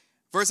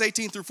 Verse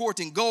 18 through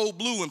 14, gold,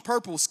 blue, and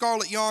purple,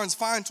 scarlet yarns,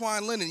 fine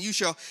twined linen. You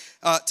shall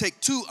take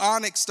 2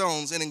 onyx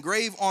stones and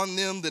engrave on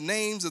them the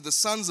names of the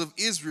sons of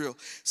Israel,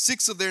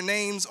 6 of their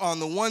names on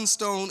the one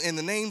stone and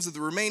the names of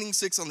the remaining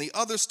 6 on the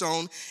other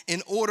stone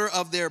in order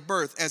of their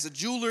birth. As a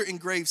jeweler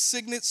engraves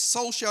signets,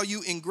 so shall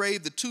you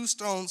engrave the 2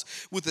 stones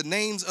with the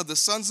names of the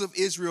sons of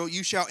Israel.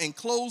 You shall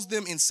enclose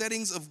them in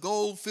settings of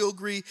gold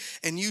filigree,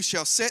 and you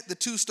shall set the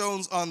 2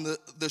 stones on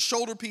the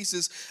shoulder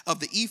pieces of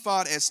the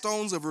ephod as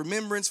stones of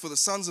remembrance for the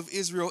sons of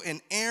Israel, and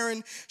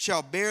Aaron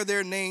shall bear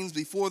their names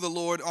before the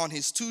Lord on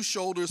his 2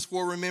 shoulders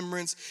for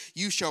remembrance.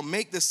 You shall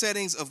make the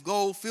settings of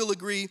gold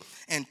filigree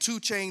and 2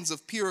 chains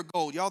of pure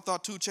gold. Y'all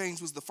thought 2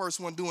 chains was the first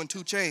one doing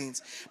 2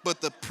 chains, but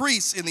the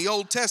priests in the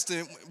Old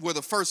Testament were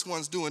the first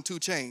ones doing 2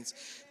 chains.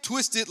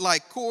 Twisted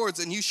like cords,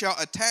 and you shall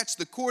attach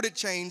the corded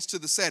chains to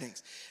the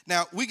settings.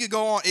 Now, we could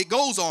go on. It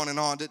goes on and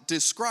on to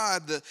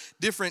describe the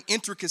different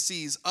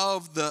intricacies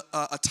of the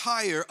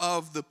attire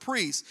of the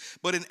priest.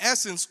 But in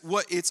essence,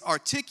 what it's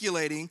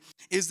articulating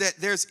is that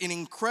there's an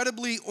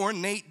incredibly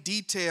ornate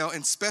detail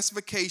and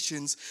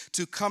specifications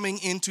to coming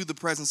into the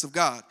presence of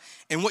God.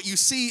 And what you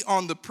see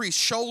on the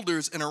priest's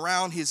shoulders and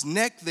around his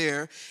neck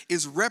there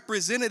is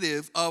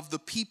representative of the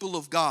people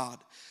of God.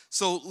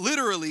 So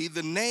literally,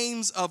 the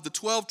names of the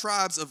 12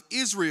 tribes of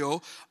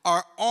Israel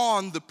are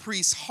on the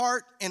priest's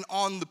heart and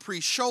on the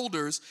priest's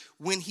shoulders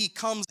when he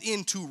comes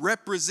in to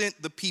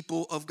represent the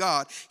people of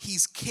God.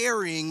 He's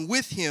carrying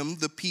with him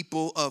the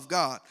people of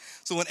God.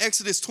 So in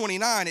Exodus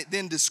 29, it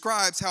then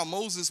describes how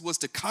Moses was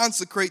to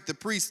consecrate the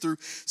priest through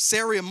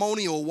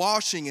ceremonial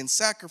washing and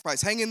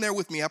sacrifice. Hang in there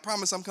with me. I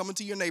promise I'm coming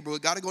to your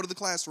neighborhood. Got to go to the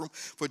classroom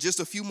for just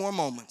a few more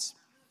moments.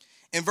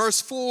 In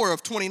verse 4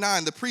 of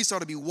 29, the priests are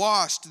to be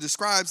washed. It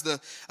describes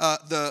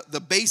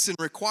the basin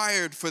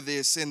required for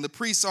this, and the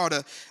priests are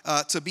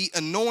to be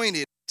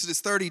anointed. Exodus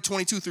 30,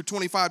 22 through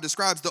 25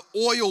 describes the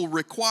oil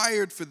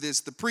required for this.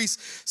 The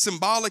priests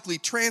symbolically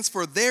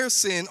transfer their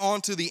sin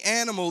onto the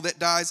animal that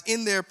dies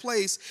in their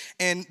place,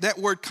 and that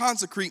word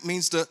consecrate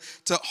means to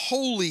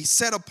wholly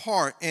set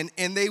apart, and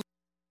they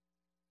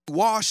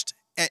washed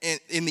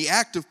in the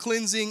act of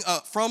cleansing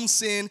from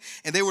sin,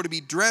 and they were to be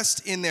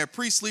dressed in their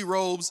priestly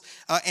robes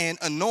and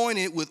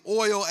anointed with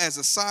oil as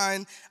a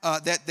sign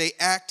that they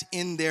act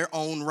in their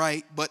own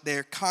right, but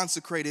they're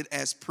consecrated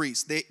as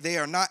priests. They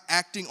are not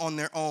acting on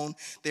their own.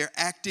 They're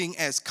acting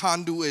as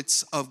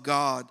conduits of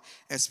God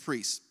as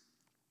priests.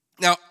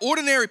 Now,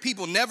 ordinary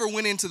people never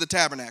went into the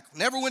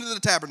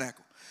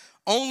tabernacle,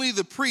 Only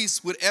the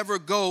priests would ever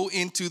go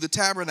into the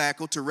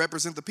tabernacle to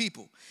represent the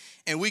people.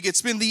 And we could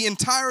spend the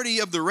entirety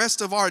of the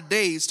rest of our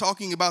days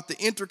talking about the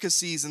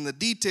intricacies and the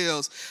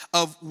details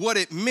of what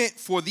it meant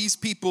for these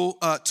people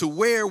to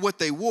wear what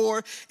they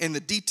wore, and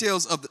the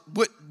details of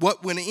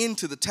what went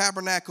into the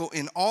tabernacle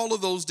and all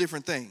of those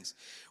different things.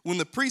 When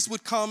the priest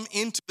would come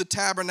into the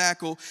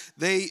tabernacle,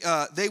 they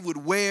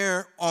would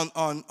wear on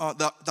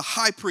the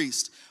high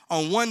priest.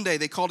 On one day,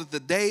 they called it the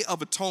Day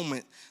of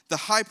Atonement. The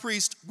high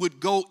priest would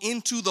go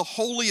into the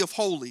Holy of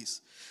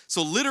Holies.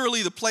 So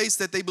literally the place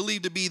that they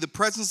believed to be the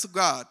presence of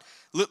God.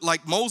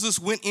 Like Moses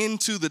went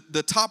into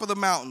the top of the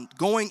mountain,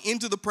 going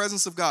into the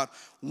presence of God.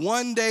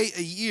 One day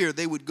a year,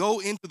 they would go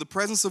into the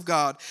presence of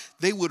God.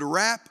 They would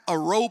wrap a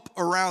rope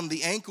around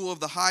the ankle of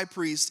the high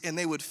priest, and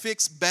they would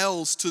fix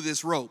bells to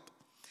this rope.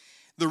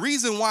 The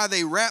reason why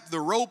they wrapped the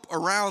rope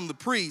around the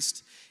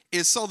priest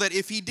is so that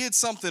if he did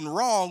something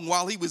wrong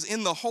while he was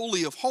in the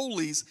Holy of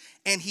Holies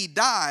and he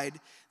died,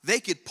 they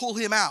could pull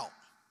him out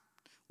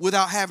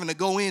without having to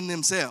go in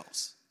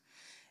themselves.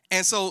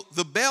 And so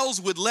the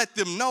bells would let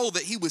them know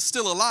that he was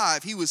still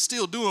alive. He was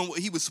still doing what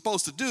he was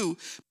supposed to do.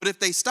 But if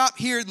they stopped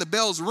hearing the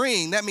bells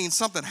ring, that means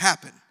something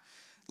happened.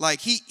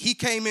 Like he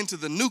came into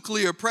the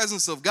nuclear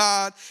presence of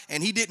God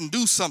and he didn't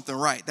do something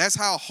right. That's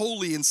how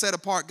holy and set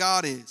apart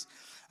God is.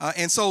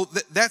 And so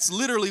that's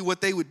literally what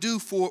they would do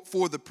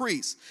for the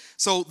priests.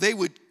 So they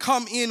would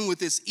come in with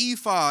this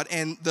ephod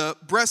and the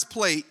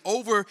breastplate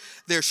over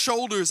their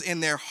shoulders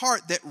and their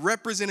heart that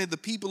represented the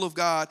people of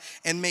God,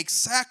 and make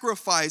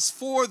sacrifice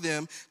for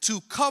them to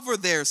cover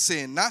their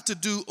sin, not to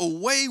do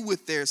away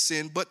with their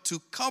sin, but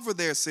to cover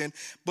their sin.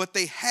 But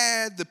they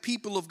had the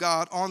people of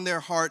God on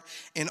their heart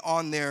and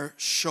on their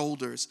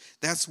shoulders.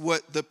 That's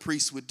what the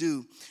priests would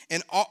do.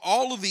 And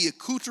all of the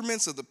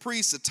accoutrements of the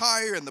priest's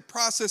attire and the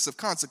process of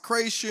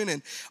consecration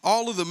and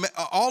all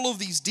of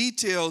these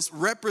details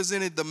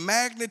represented the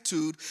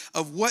magnitude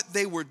of what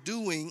they were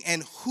doing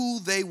and who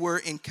they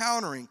were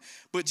encountering.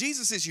 But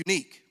Jesus is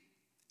unique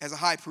as a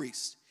high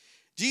priest.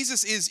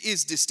 Jesus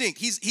is distinct.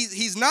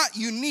 He's not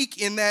unique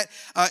in that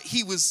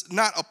he was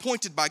not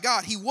appointed by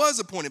God. He was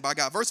appointed by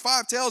God. Verse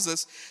 5 tells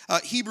us,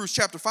 Hebrews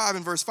chapter 5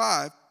 and verse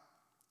 5,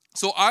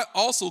 so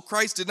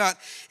Christ did not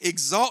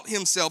exalt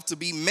himself to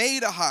be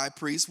made a high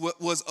priest,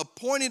 was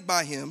appointed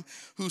by him,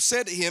 who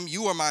said to him,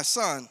 you are my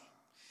son.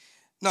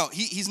 No,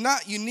 he's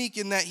not unique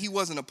in that he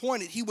wasn't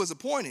appointed. He was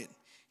appointed.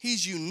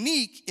 He's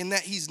unique in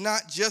that he's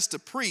not just a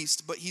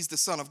priest, but he's the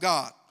Son of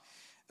God.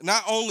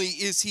 Not only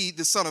is he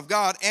the Son of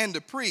God and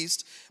a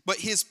priest, but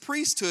his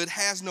priesthood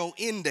has no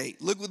end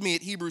date. Look with me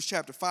at Hebrews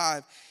chapter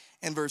 5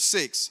 and verse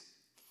 6.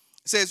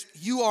 It says,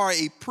 you are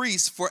a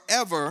priest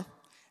forever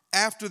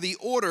after the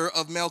order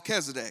of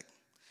Melchizedek.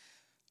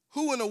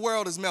 Who in the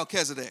world is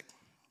Melchizedek?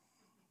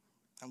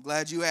 I'm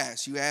glad you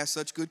asked. You asked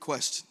such good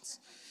questions.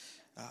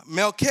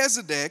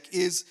 Melchizedek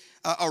is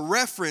a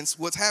reference,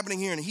 what's happening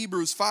here in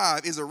Hebrews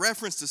 5 is a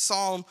reference to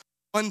Psalm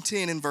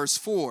 110 and verse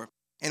 4.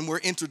 And we're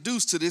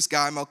introduced to this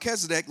guy,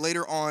 Melchizedek,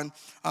 later on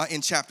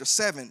in chapter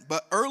 7.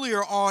 But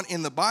earlier on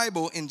in the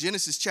Bible, in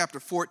Genesis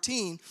chapter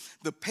 14,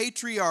 the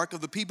patriarch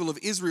of the people of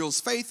Israel's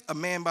faith, a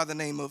man by the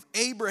name of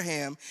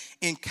Abraham,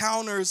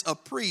 encounters a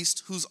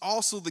priest who's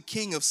also the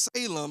king of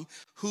Salem,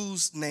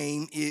 whose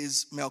name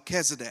is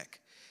Melchizedek.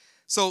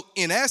 So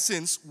in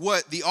essence,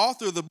 what the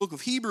author of the book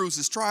of Hebrews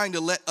is trying to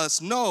let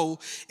us know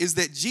is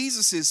that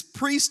Jesus'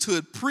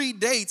 priesthood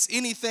predates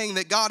anything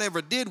that God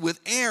ever did with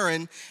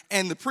Aaron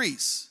and the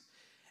priests.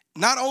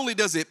 Not only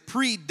does it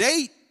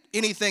predate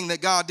anything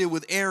that God did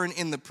with Aaron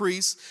and the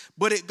priests,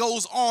 but it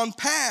goes on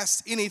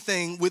past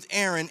anything with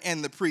Aaron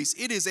and the priests.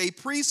 It is a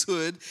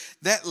priesthood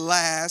that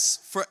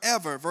lasts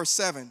forever. Verse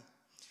 7,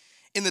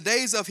 in the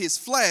days of his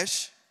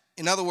flesh,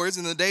 in other words,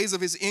 in the days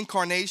of his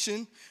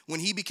incarnation, when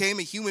he became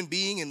a human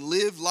being and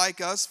lived like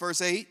us,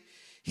 verse 8,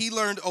 he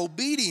learned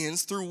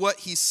obedience through what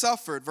he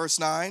suffered, verse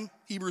 9,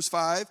 Hebrews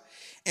 5,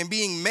 and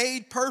being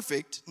made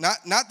perfect, not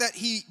that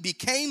he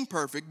became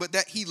perfect, but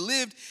that he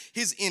lived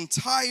his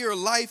entire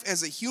life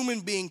as a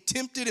human being,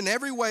 tempted in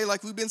every way,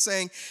 like we've been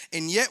saying,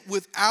 and yet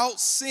without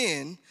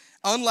sin,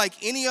 unlike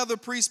any other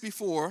priest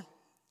before,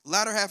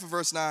 latter half of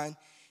verse 9,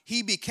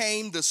 he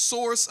became the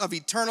source of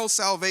eternal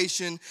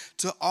salvation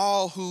to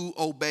all who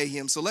obey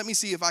him. So let me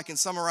see if I can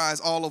summarize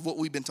all of what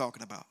we've been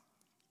talking about.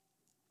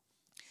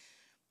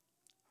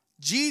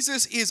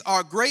 Jesus is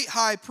our great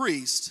high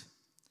priest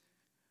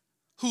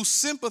who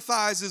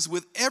sympathizes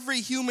with every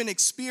human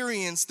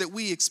experience that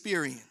we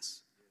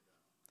experience,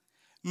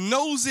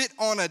 knows it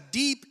on a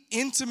deep,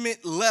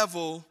 intimate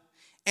level,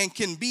 and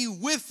can be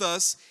with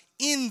us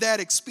in that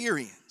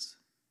experience,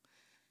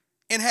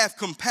 and have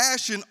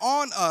compassion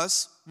on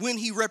us when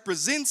he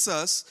represents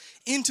us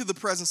into the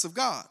presence of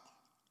God.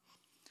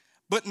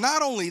 But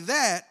not only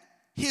that,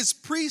 his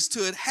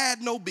priesthood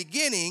had no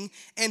beginning,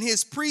 and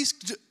his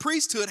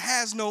priesthood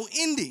has no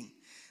ending.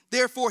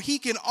 Therefore, he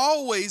can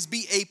always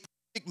be a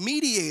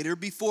mediator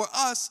before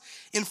us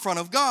in front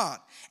of God.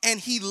 And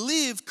he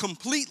lived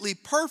completely,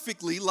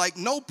 perfectly, like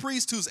no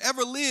priest who's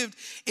ever lived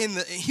in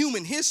the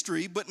human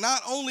history. But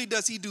not only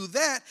does he do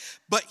that,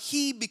 but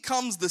he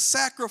becomes the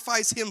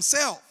sacrifice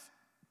himself.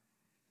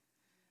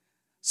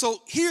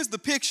 So here's the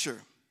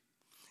picture.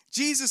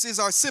 Jesus is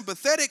our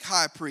sympathetic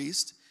high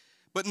priest,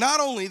 but not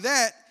only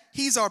that,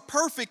 he's our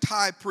perfect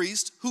high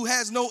priest who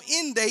has no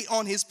end date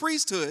on his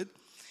priesthood.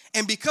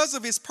 And because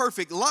of his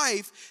perfect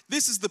life,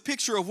 this is the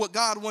picture of what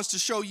God wants to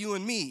show you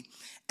and me.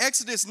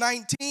 Exodus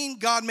 19,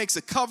 God makes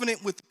a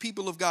covenant with the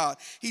people of God.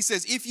 He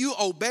says, if you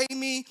obey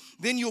me,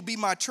 then you'll be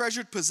my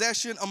treasured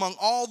possession among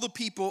all the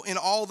people in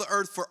all the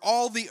earth, for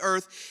all the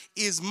earth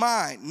is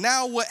mine.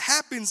 Now, what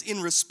happens in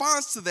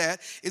response to that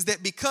is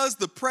that because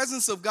the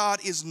presence of God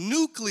is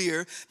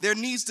nuclear, there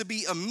needs to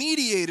be a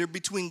mediator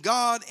between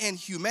God and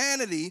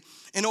humanity.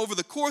 And over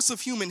the course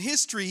of human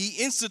history,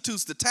 he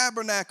institutes the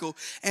tabernacle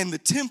and the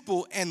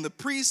temple and the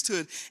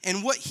priesthood.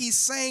 And what he's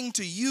saying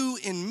to you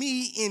and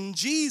me in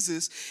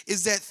Jesus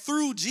is that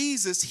through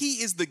Jesus, he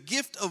is the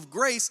gift of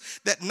grace,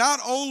 that not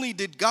only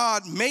did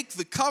God make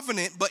the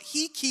covenant, but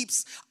he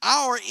keeps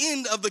our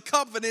end of the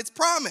covenant's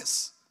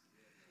promise.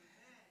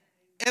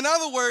 In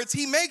other words,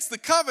 he makes the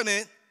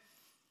covenant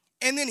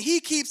and then he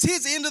keeps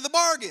his end of the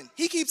bargain.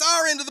 He keeps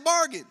our end of the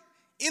bargain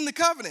in the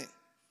covenant.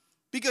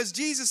 Because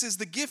Jesus is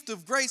the gift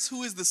of grace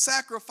who is the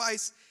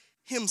sacrifice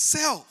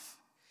himself.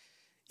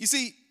 You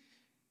see,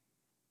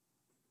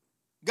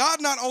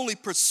 God not only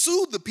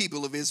pursued the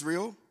people of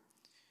Israel,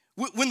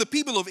 when the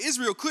people of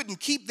Israel couldn't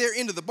keep their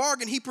end of the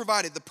bargain, he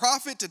provided the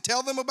prophet to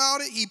tell them about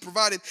it. He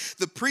provided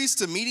the priest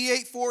to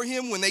mediate for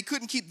him. When they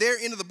couldn't keep their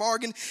end of the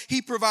bargain,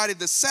 he provided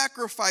the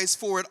sacrifice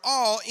for it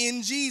all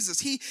in Jesus.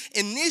 He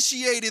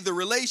initiated the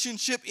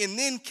relationship and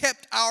then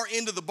kept our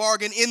end of the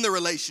bargain in the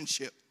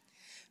relationship.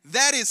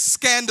 That is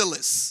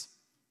scandalous.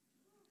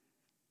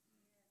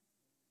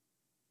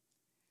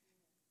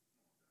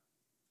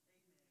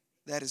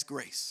 That is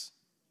grace.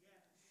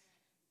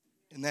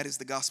 And that is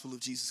the gospel of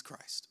Jesus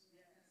Christ.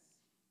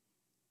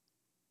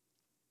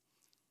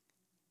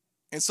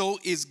 And so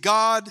is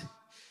God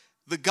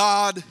the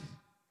God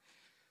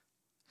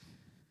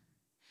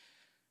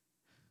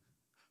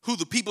who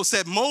the people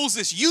said,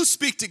 Moses, you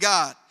speak to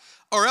God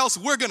or else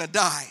we're going to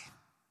die?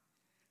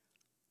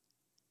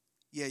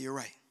 Yeah, you're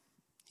right.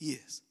 He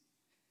is.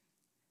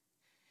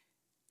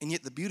 And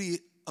yet the beauty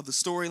of the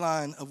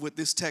storyline of what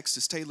this text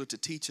is tailored to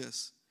teach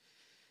us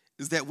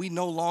is that we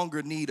no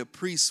longer need a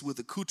priest with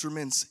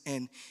accoutrements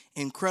and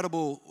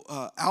incredible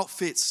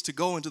outfits to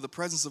go into the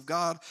presence of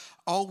God.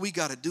 All we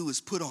got to do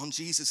is put on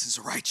Jesus'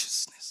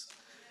 righteousness.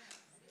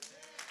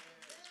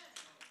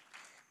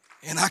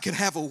 And I can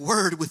have a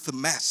word with the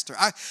master.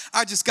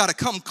 I just got to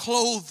come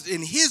clothed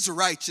in his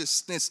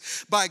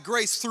righteousness by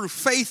grace through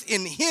faith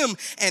in him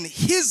and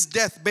his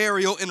death,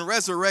 burial, and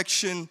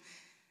resurrection.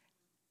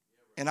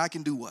 And I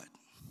can do what?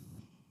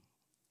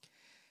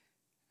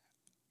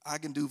 I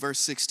can do verse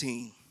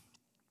 16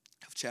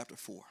 of chapter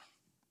 4.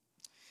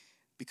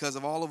 Because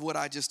of all of what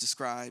I just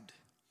described,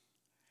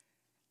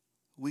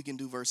 we can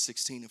do verse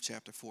 16 of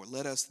chapter 4.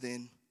 Let us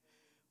then,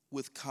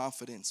 with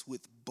confidence,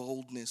 with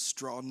boldness,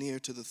 draw near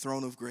to the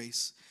throne of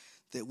grace,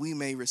 that we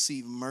may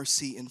receive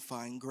mercy and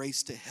find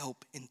grace to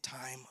help in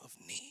time of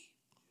need.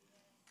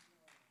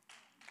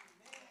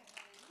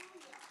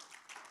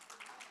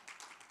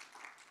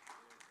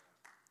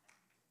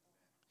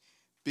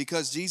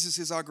 Because Jesus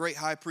is our great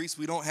high priest,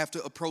 we don't have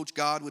to approach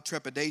God with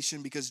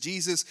trepidation. Because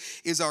Jesus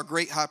is our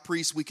great high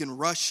priest, we can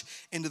rush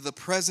into the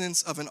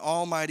presence of an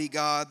almighty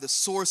God, the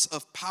source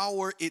of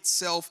power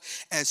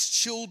itself, as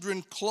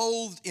children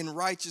clothed in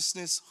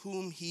righteousness,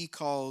 whom he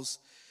calls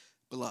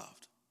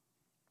beloved.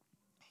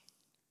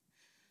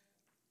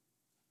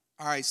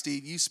 All right,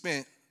 Steve, you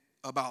spent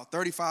about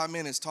 35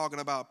 minutes talking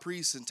about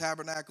priests and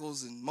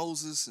tabernacles and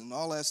Moses and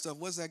all that stuff.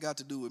 What's that got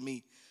to do with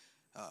me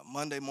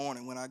Monday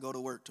morning when I go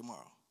to work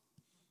tomorrow?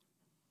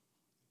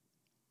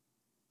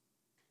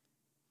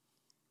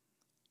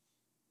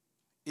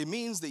 It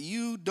means that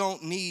you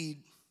don't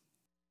need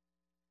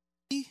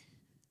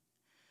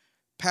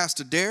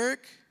Pastor Derek,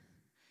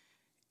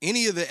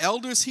 any of the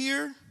elders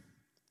here,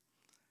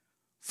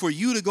 for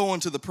you to go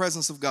into the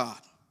presence of God.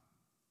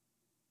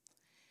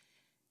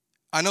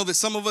 I know that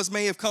some of us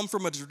may have come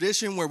from a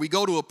tradition where we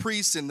go to a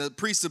priest and the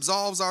priest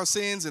absolves our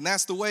sins, and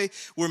that's the way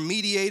we're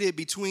mediated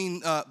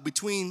between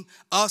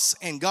us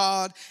and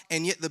God.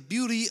 And yet the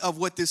beauty of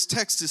what this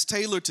text is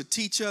tailored to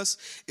teach us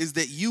is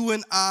that you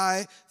and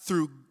I,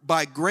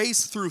 by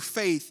grace through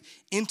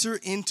faith, enter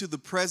into the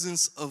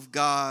presence of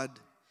God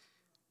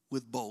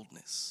with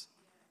boldness.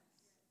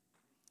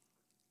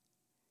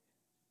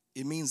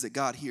 It means that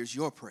God hears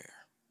your prayer.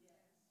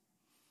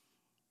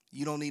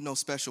 You don't need no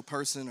special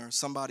person or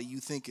somebody you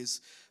think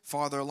is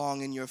farther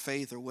along in your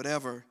faith or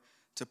whatever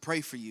to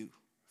pray for you,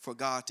 for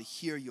God to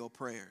hear your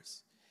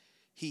prayers.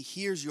 He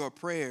hears your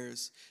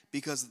prayers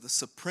because of the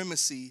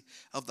supremacy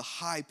of the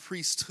high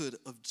priesthood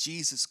of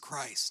Jesus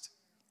Christ.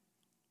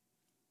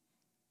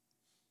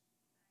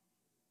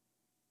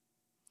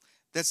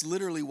 That's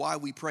literally why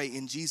we pray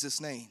in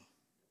Jesus' name.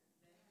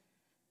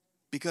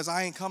 because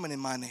I ain't coming in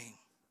my name.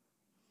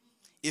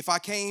 If I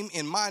came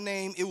in my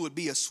name, it would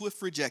be a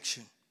swift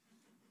rejection.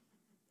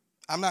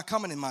 I'm not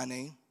coming in my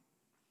name.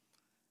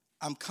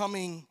 I'm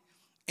coming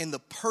in the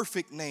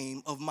perfect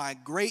name of my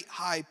great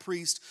high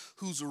priest,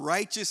 whose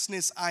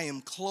righteousness I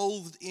am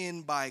clothed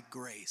in by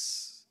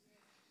grace.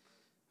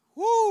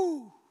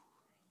 Woo!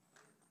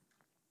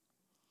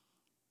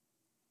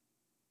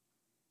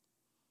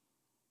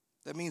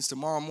 That means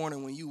tomorrow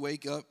morning when you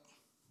wake up,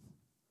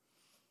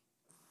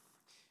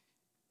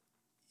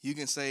 you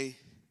can say,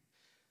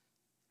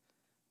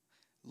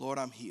 Lord,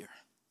 I'm here.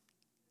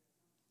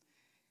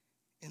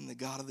 And the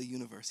God of the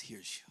universe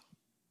hears you.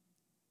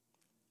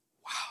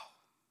 Wow.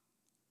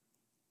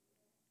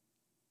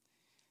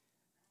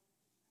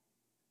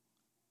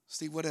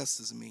 Steve, what else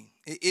does it mean?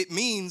 It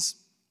means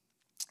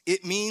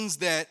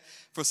that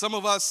for some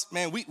of us,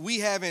 man, we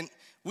haven't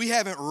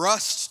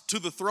rushed to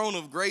the throne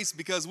of grace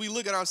because we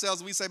look at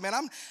ourselves and we say, man,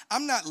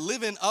 I'm not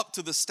living up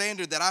to the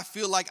standard that I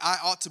feel like I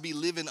ought to be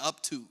living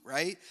up to,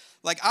 right?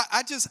 Like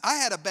I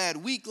had a bad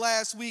week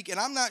last week, and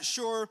I'm not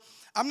sure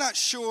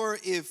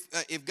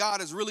if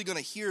God is really going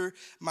to hear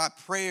my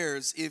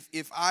prayers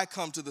if I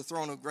come to the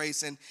throne of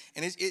grace, and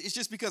it's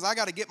just because I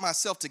got to get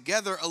myself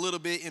together a little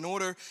bit in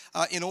order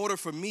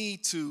for me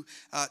to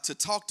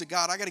talk to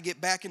God. I got to get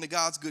back into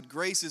God's good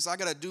graces. I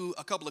got to do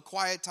a couple of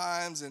quiet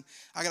times, and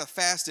I got to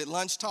fast at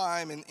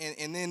lunchtime,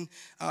 and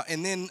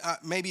then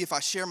maybe if I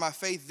share my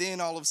faith, then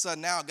all of a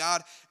sudden now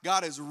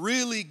God is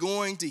really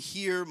going to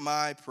hear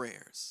my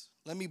prayers.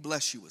 Let me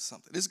bless you with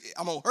something.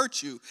 I'm going to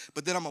hurt you,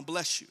 but then I'm going to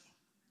bless you.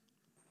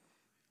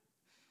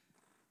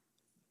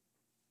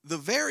 The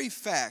very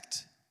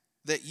fact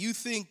that you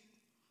think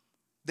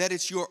that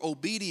it's your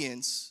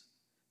obedience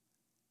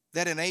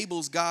that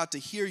enables God to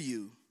hear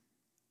you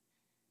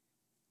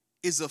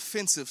is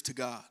offensive to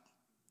God.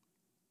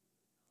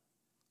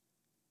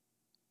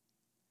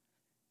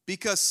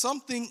 Because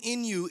something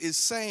in you is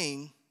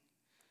saying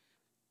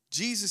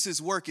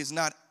Jesus' work is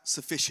not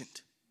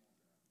sufficient.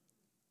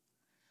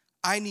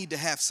 I need to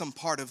have some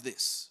part of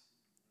this.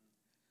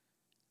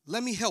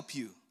 Let me help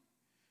you.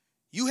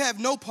 You have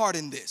no part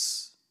in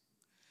this.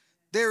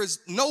 There is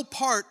no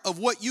part of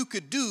what you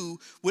could do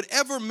would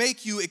ever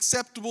make you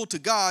acceptable to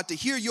God to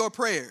hear your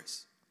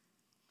prayers.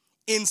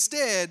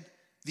 Instead,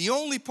 the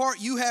only part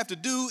you have to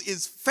do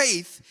is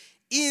faith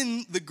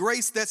in the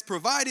grace that's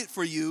provided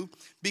for you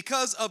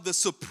because of the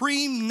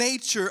supreme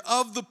nature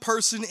of the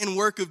person and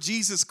work of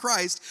Jesus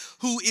Christ,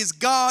 who is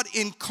God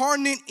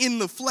incarnate in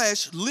the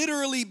flesh,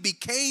 literally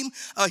became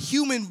a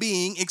human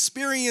being,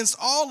 experienced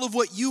all of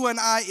what you and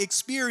I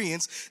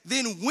experience,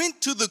 then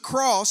went to the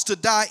cross to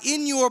die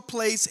in your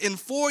place and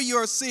for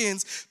your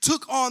sins,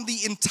 took on the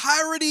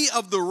entirety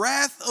of the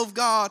wrath of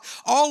God,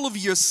 all of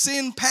your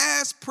sin,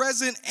 past,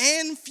 present,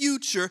 and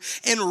future,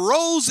 and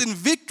rose in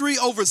victory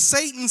over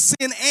Satan,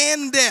 sin,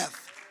 and death.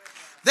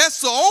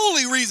 That's the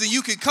only reason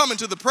you can come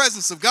into the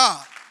presence of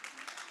God.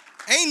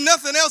 Ain't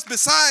nothing else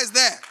besides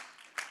that.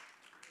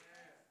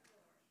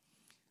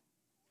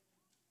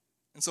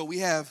 And so we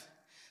have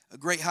a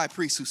great high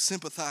priest who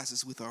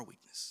sympathizes with our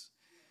weakness.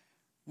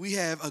 We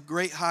have a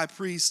great high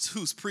priest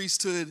whose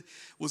priesthood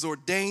was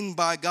ordained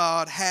by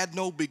God, had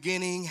no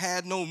beginning,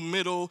 had no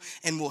middle,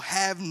 and will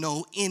have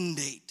no end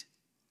date.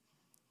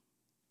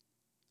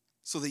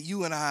 So that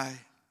you and I,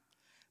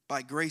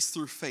 by grace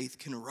through faith,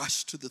 can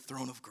rush to the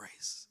throne of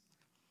grace.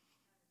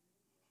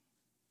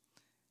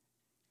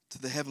 To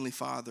the Heavenly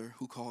Father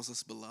who calls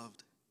us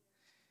beloved.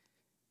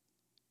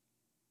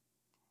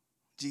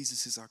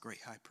 Jesus is our great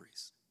high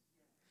priest.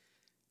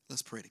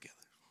 Let's pray together.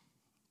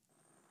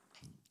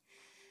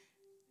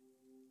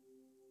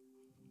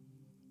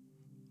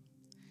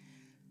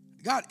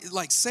 God,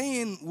 like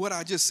saying what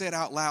I just said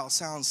out loud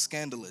sounds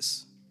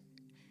scandalous.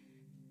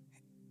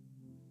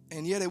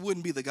 And yet it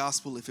wouldn't be the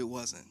gospel if it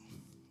wasn't.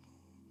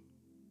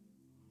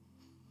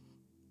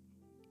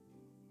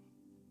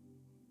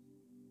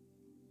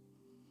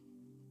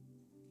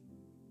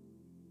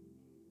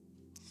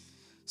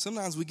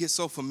 Sometimes we get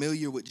so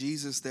familiar with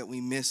Jesus that we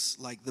miss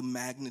like the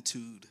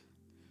magnitude.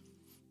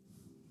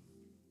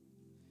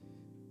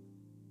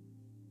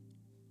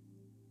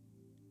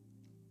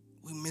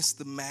 We miss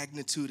the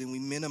magnitude and we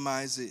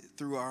minimize it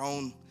through our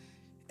own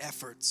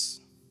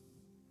efforts.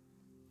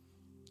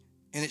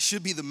 And it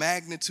should be the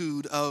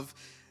magnitude of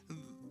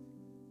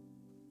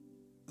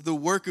the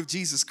work of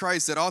Jesus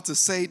Christ that ought to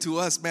say to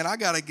us, man, I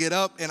got to get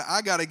up and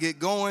I got to get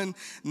going,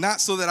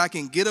 not so that I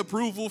can get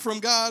approval from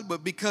God,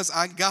 but because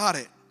I got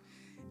it.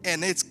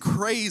 And it's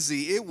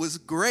crazy. It was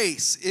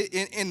grace.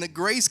 And the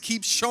grace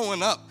keeps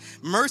showing up.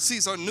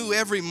 Mercies are new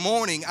every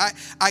morning.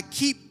 I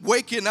keep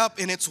waking up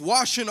and it's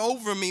washing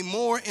over me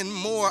more and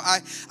more.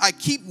 I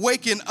keep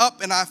waking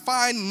up and I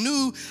find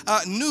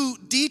new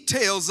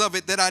details of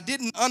it that I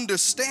didn't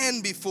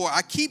understand before.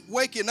 I keep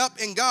waking up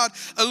and God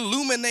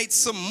illuminates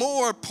some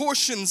more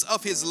portions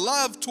of his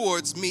love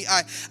towards me.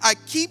 I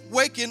keep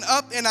waking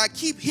up and I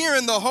keep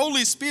hearing the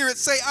Holy Spirit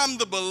say, I'm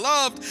the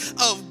beloved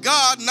of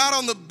God, not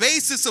on the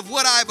basis of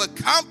what I've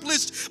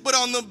accomplished, but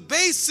on the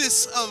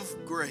basis of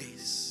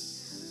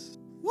grace.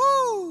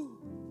 Woo!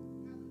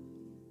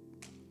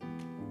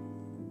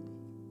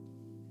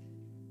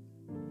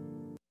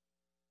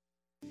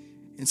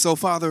 And so,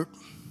 Father,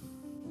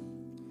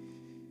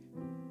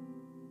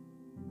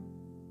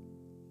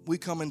 we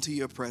come into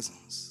your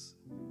presence.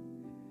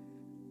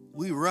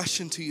 We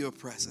rush into your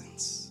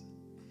presence,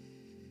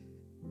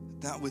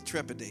 not with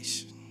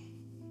trepidation.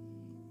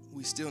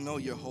 We still know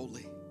you're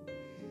holy.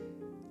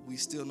 We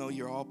still know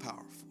you're all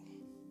powerful.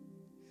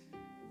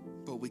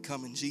 But we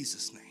come in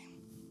Jesus'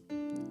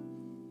 name.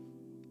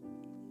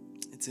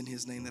 It's in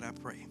his name that I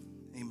pray.